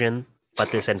intrusion,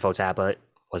 but this info tablet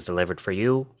was delivered for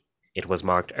you. It was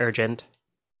marked urgent.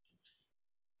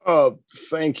 Oh,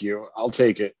 thank you. I'll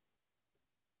take it.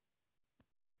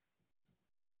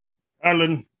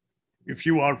 Alan, if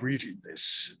you are reading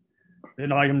this,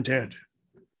 then I am dead.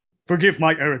 Forgive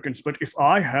my arrogance, but if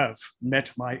I have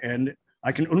met my end,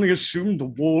 I can only assume the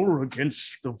war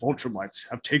against the Vultramites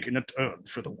have taken a turn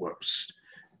for the worst.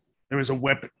 There is a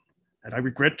weapon, and I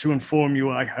regret to inform you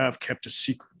I have kept a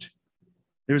secret.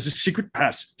 There is a secret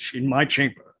passage in my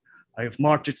chamber. I have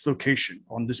marked its location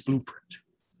on this blueprint.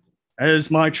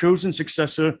 As my chosen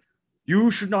successor,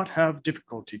 you should not have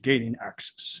difficulty gaining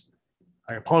access.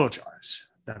 I apologize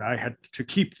that I had to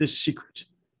keep this secret,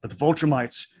 but the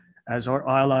Vultramites as our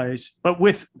allies, but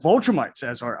with Vultramites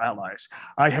as our allies,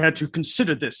 I had to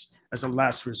consider this as a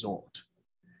last resort.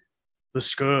 The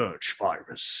Scourge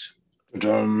virus.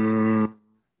 Dum.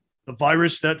 The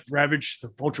virus that ravaged the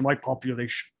Vultramite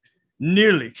population,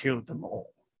 nearly killed them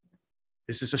all.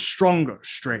 This is a stronger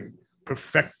strain,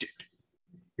 perfected.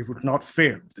 It would not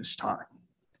fail this time.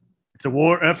 If the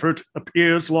war effort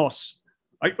appears lost,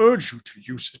 I urge you to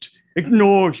use it.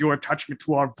 Ignore your attachment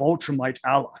to our Vultramite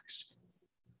allies.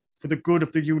 For the good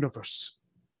of the universe,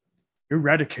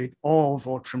 eradicate all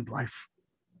Vultram life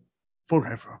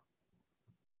forever.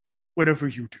 Whatever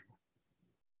you do,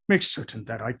 make certain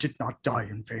that I did not die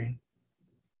in vain.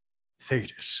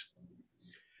 Thetis.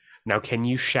 Now, can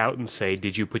you shout and say,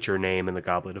 "Did you put your name in the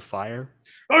Goblet of Fire"?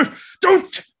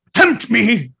 Don't tempt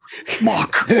me,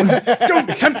 Mark. Don't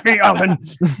tempt me, Alan.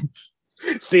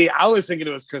 See, I was thinking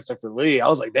it was Christopher Lee. I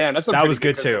was like, damn, that's a That pretty was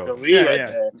good too. Christopher Lee right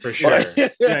there. For sure.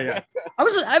 Yeah.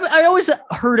 I always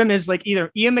heard him as like either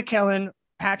Ian McKellen,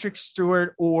 Patrick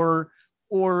Stewart, or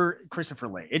Christopher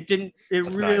Lee. It didn't. It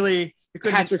That's really. nice. It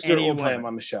could Patrick Stewart will anyone. play him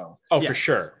on the show. Oh, for Yes.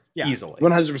 sure. Yeah. Easily.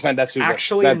 100%. That's who.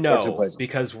 Actually, that's who no, plays him.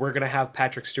 because we're going to have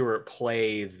Patrick Stewart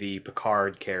play the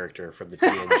Picard character from the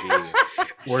TNG.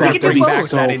 We're Fuck, going to that'd bring be back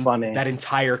so funny. that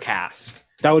entire cast.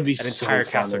 That would be That so entire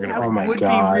cast are funny. gonna That bring Oh my would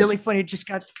god, be really funny. It just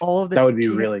got all of the. that would be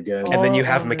team- really good. And then you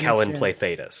have all of the McKellen shit. play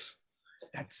Thetis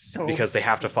That's so. because they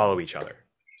have to follow each other.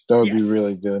 That would Yes. be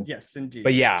really good. Yes, indeed.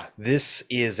 But yeah, this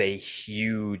is a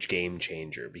huge game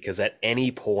changer because at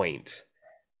any point,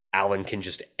 Alan can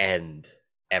just end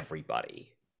everybody.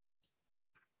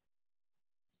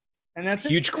 And that's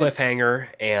Huge it. cliffhanger,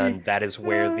 and that is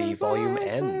where the volume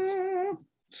ends.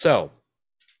 So,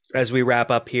 as we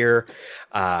wrap up here,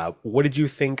 what did you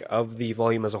think of the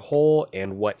volume as a whole,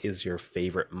 and what is your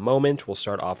favorite moment? We'll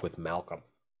start off with Malcolm.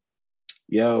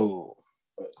 Yo.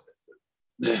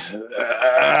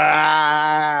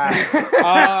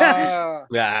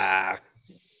 Ah,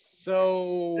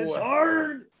 So It's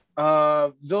hard.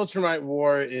 Viltrumite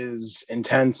War is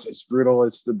intense, it's brutal,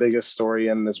 it's the biggest story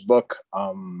in this book.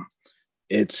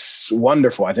 It's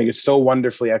wonderful. I think it's so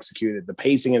wonderfully executed. The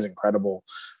pacing is incredible.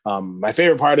 My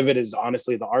favorite part of it is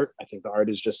honestly the art. I think the art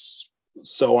is just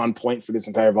so on point for this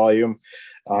entire volume.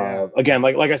 Again,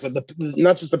 like I said,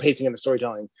 not just the pacing and the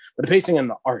storytelling, but the pacing and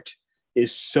the art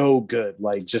is so good.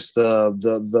 Like just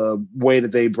the way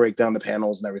that they break down the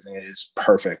panels and everything is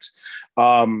perfect.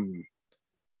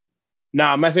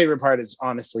 Nah, my favorite part is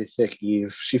honestly Thick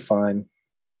Eve. She fine.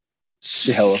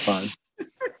 She hella fine.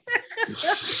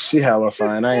 She hella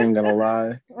fine. I ain't gonna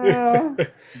lie.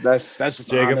 That's just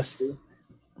Jacob? honesty.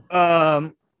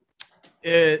 I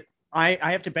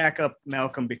have to back up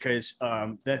Malcolm because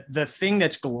the thing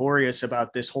that's glorious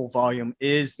about this whole volume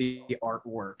is the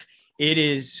artwork. It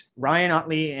is Ryan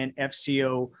Otley and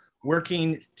FCO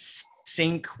working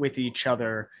sync with each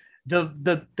other.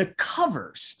 The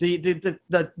covers,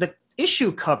 the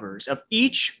issue covers of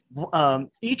each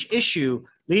issue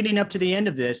leading up to the end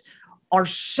of this are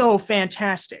so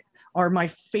fantastic. Are my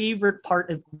favorite part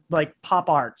of like pop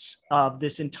arts of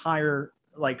this entire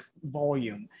like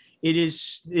volume. It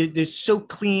is so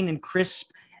clean and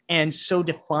crisp and so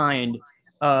defined.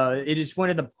 It is one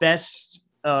of the best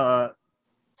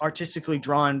artistically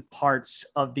drawn parts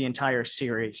of the entire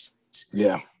series.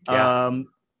 Yeah.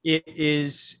 It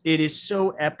is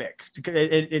so epic.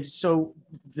 It's so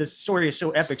the story is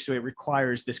so epic, so it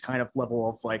requires this kind of level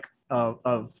of like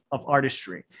of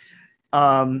artistry.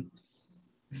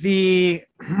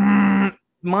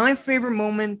 My favorite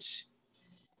moment,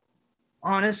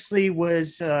 honestly,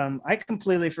 was I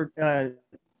completely forgot.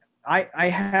 I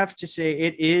have to say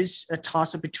it is a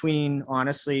toss up between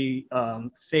honestly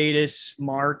Thetis,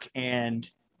 Mark, and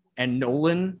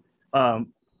Nolan.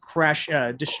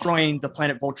 destroying the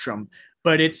planet Voltrum.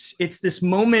 But it's this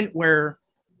moment where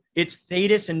it's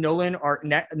Thetis and Nolan are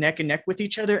neck and neck with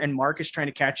each other, and Mark is trying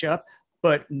to catch up,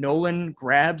 but Nolan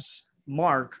grabs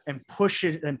Mark and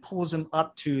pushes and pulls him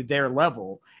up to their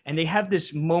level, and they have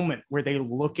this moment where they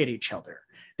look at each other.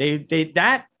 They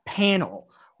that panel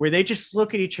where they just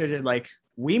look at each other like,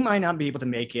 we might not be able to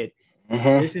make it.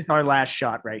 Mhm. This is our last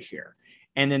shot right here.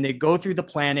 And then they go through the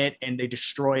planet and they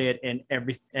destroy it, and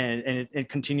it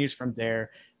continues from there.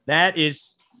 That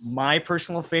is my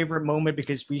personal favorite moment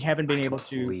because we haven't been able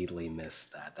to completely miss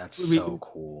that. That's so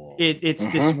cool. It's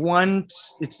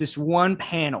this one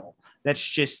panel that's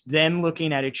just them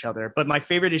looking at each other. But my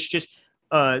favorite is just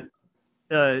Nolan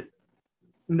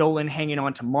hanging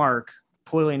on to Mark,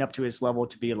 pulling up to his level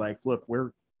to be like, look,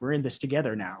 we're in this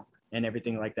together now, and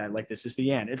everything like that. Like, this is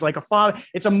the end. It's like a father.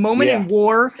 It's a moment in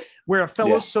war where a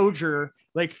fellow soldier,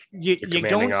 like you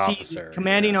don't see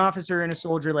commanding officer and a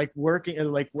soldier like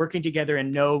working together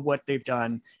and know what they've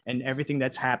done and everything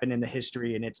that's happened in the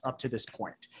history, and it's up to this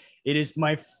point. It is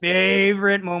my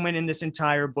favorite moment in this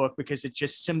entire book because it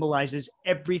just symbolizes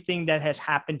everything that has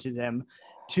happened to them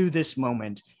to this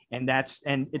moment, and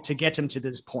to get them to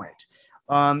this point.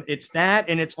 It's that,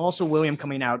 and it's also William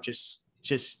coming out just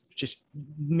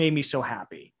made me so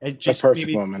happy. It just a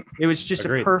perfect moment. It was just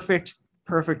Agreed. a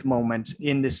perfect moment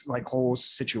in this like whole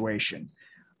situation.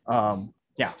 And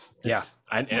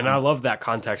I love that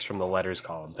context from the letters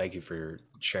column. Thank you for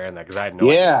sharing that because I had no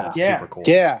idea. That's super cool.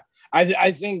 Yeah,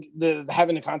 I think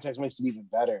having the context makes it even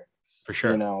better. For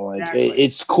sure. You know, like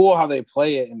it's cool how they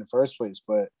play it in the first place,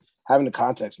 but having the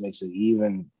context makes it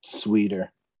even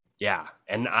sweeter. Yeah,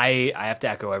 and I have to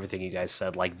echo everything you guys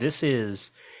said. Like, this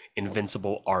is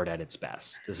Invincible art at its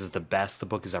best. This is the best the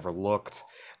book has ever looked.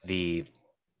 The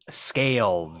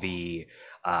scale, the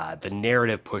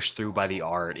narrative pushed through by the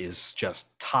art is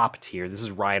just top tier. This is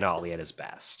Ryan Ottley at his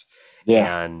best.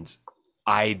 Yeah. And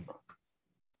I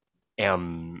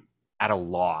am at a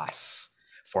loss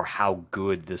for how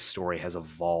good this story has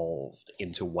evolved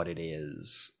into what it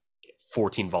is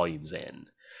 14 volumes in.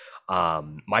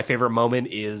 My favorite moment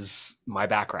is my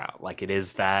background. Like, it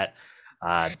is that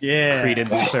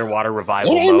Creedence Clearwater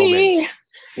Revival moment.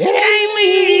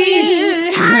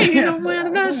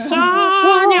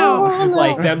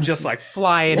 Like them just like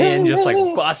flying in, just like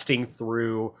busting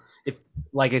through.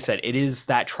 Like I said, it is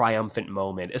that triumphant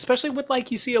moment, especially with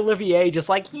like you see Olivier just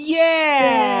like like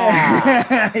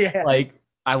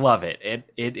I love it.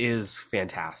 It is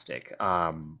fantastic.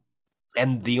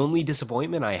 And the only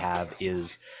disappointment I have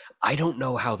is I don't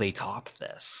know how they top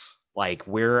this. Like,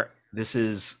 this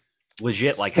is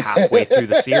legit like halfway through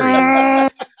the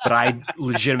series, but I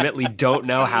legitimately don't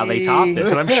know how they top this,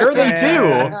 and I'm sure they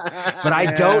do, but I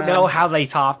don't know how they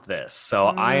top this.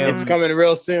 So it's coming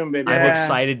real soon, baby. I'm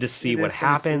excited to see what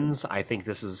happens. I think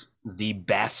this is the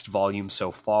best volume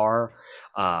so far.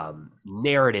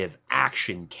 Narrative,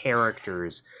 action,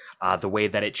 characters, the way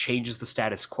that it changes the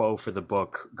status quo for the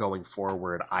book going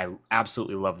forward. I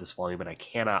absolutely love this volume, and I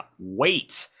cannot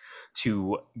wait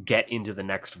to get into the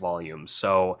next volume.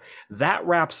 So that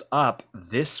wraps up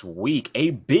this week,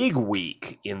 a big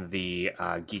week in the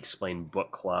Geeksplained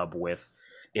Book Club with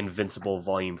Invincible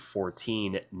Volume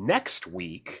 14. Next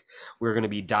week, we're going to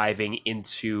be diving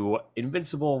into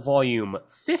Invincible Volume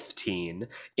 15,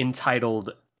 entitled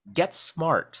Get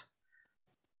Smart,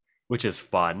 which is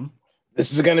fun.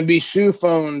 This is going to be shoe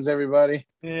phones, everybody.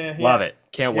 Love it.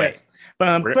 Can't wait. So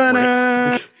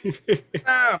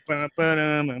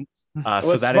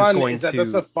that is going to...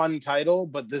 That's a fun title,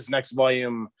 but this next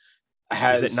volume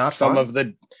has is it not some fun? of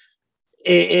the...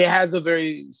 It has a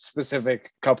very specific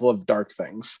couple of dark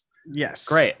things. Yes.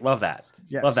 Great. Love that.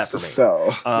 Yes. Love that for me.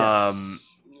 So,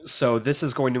 So this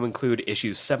is going to include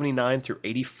issues 79 through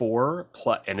 84,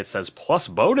 and it says plus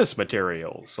bonus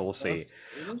material. So we'll see.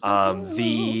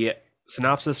 The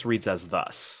synopsis reads as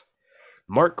thus.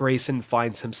 Mark Grayson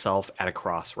finds himself at a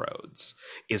crossroads.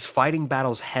 Is fighting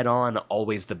battles head-on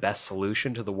always the best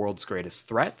solution to the world's greatest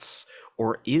threats,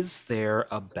 or is there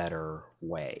a better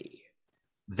way?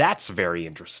 That's very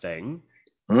interesting.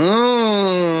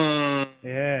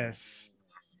 Yes.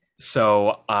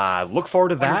 So look forward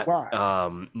to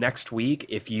that next week.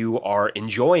 If you are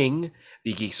enjoying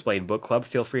the Geeksplained Book Club,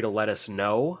 feel free to let us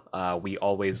know. We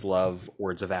always love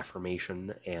words of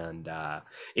affirmation. And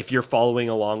if you're following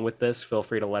along with this, feel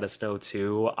free to let us know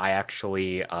too. I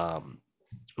actually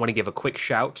want to give a quick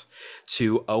shout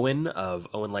to Owen of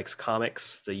Owen Likes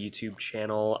Comics, the YouTube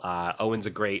channel. Owen's a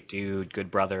great dude,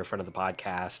 good brother, friend of the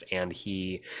podcast, and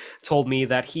he told me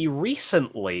that he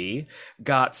recently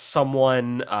got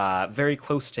someone very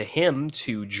close to him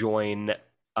to join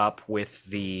up with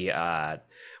the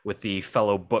with the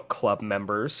fellow book club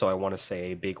members. So I want to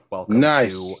say a big welcome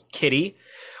Nice. to Kitty.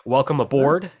 Welcome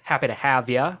aboard. Happy to have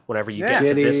you whenever you Yeah. get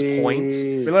to this point.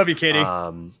 We love you, Katie.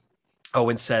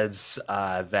 Owen says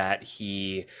that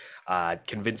he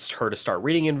convinced her to start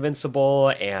reading Invincible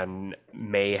and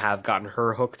may have gotten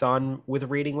her hooked on with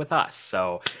reading with us.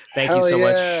 So thank you Hell so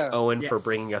yeah. much, Owen, for Yes.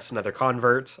 bringing us another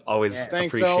convert. Always Yes. Thanks,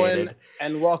 appreciated. Owen,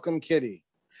 and welcome, Kitty.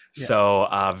 Yes. So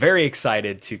very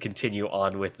excited to continue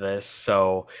on with this.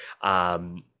 So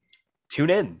tune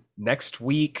in next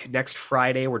week, next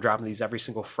Friday. We're dropping these every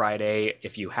single Friday.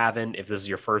 If you haven't, if this is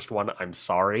your first one, I'm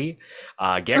sorry.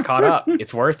 Get caught up.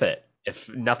 It's worth it.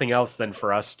 If nothing else, than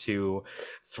for us to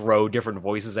throw different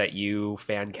voices at you,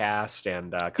 fan cast,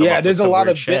 and come up with There's a some lot weird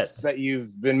of shit. bits that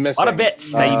you've been A missing. lot of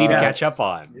bits that you need to Yeah. catch up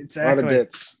on. A lot Exactly. of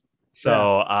bits.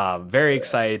 So very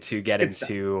excited to get Good stuff.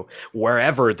 into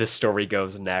wherever this story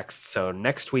goes next. So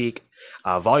next week,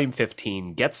 volume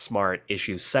 15, Get Smart,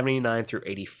 issues 79 through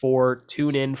 84.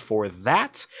 Tune in for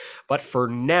that. But for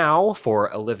now,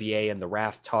 for Olivier and the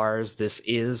Rathtars, this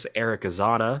is Eric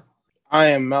Azana, I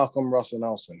am Malcolm Russell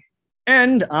Nelson.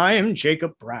 And I am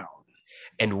Jacob Brown.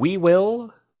 and we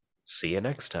will see you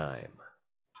next time.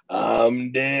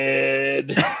 I'm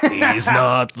dead. He's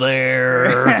not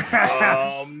there.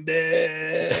 I'm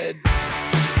dead.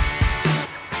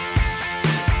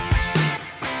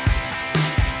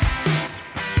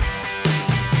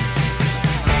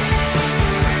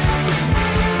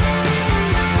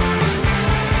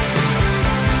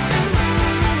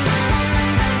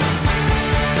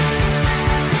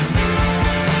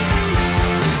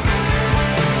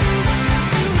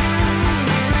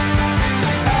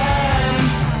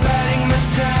 Biding my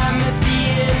time at the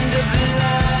end of the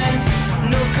line.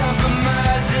 No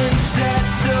compromise in sight,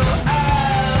 so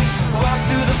I'll walk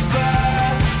through the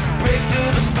fire, break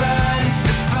through the binds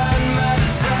to find my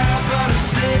desire. But I'm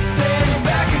slipping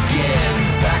back again,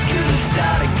 back to the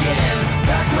start again,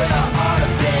 back where I ought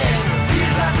to been.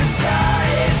 Feels like the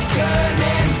tide is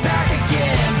turning back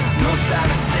again. No sign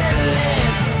of settling,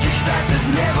 just like there's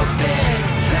never been.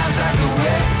 Sounds like the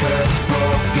record's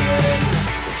broken.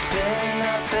 It's been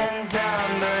up and down,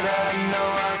 but I know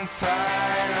I'm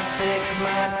fine. I'll take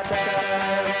my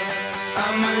time.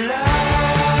 I'm alive.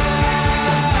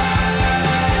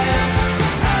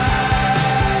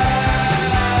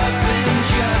 I've been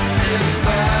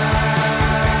justified.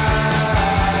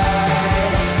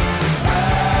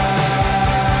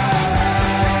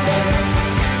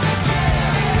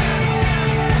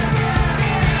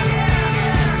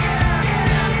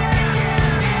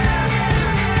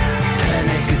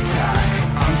 Panic attack,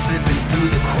 I'm slipping through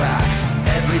the cracks.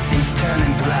 Everything's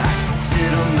turning black.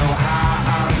 Still don't know how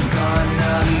I'm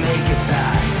gonna make it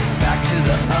back. Back to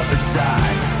the other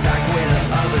side, back where the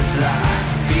others lie.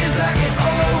 Feels like it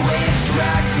always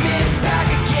drags me back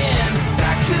again.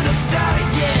 Back to the start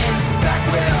again, back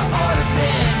where I ought to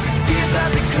been. Feels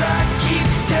like the clock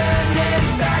keeps turning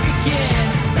back again.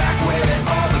 Back where it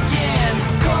all began,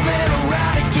 coming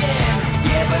around again.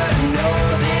 Yeah, but I know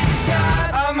this time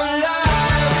I'm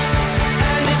alive,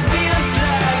 and it feels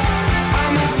like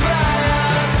I'm on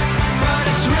fire, but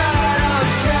it's right on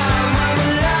time. I'm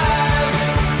alive,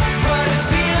 but it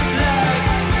feels like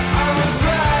I'm on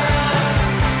fire,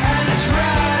 and it's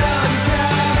right on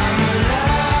time. I'm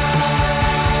alive.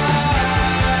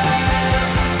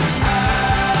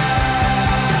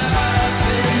 I've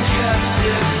been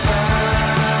justified.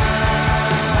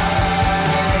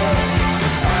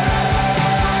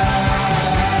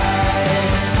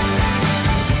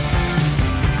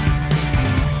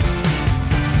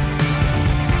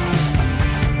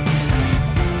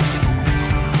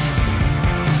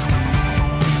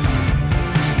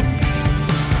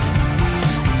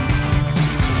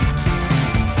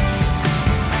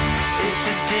 It's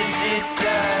a dizzy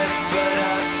dive, but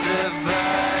I'll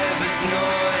survive as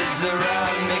noise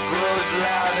around me grows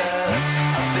louder.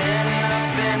 I've been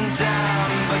up and down,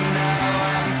 but now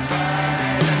I'm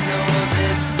fine. I know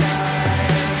this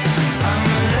time I'm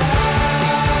alive.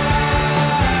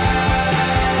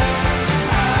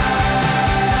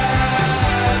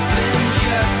 I've been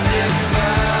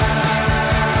justified.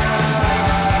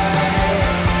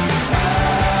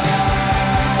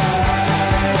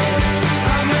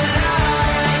 I'm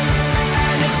alive,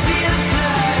 and it feels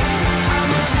like I'm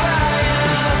on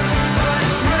fire, but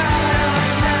it's right on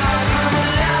time. I'm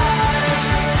alive,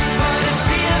 but it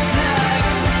feels like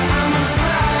I'm on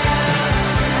fire,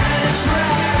 and it's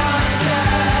right on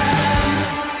time.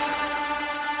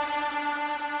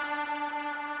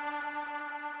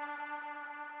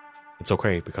 It's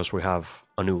okay because we have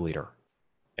a new leader,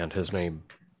 and his name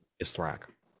is Thrak.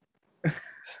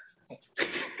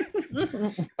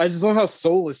 I just love how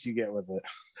soulless you get with it.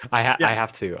 I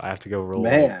have to go real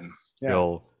Man,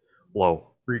 real low.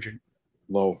 Region.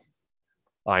 low.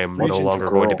 I am Region no to longer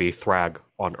going to grow. be Thrag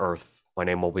on Earth. My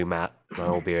name will be Matt, and I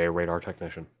will be a radar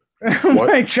technician. Oh What?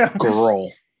 my god.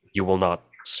 Girl, You will not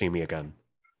see me again.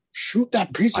 shoot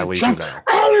that piece I of leave you junk now.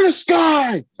 out of the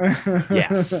sky.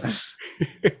 Yes.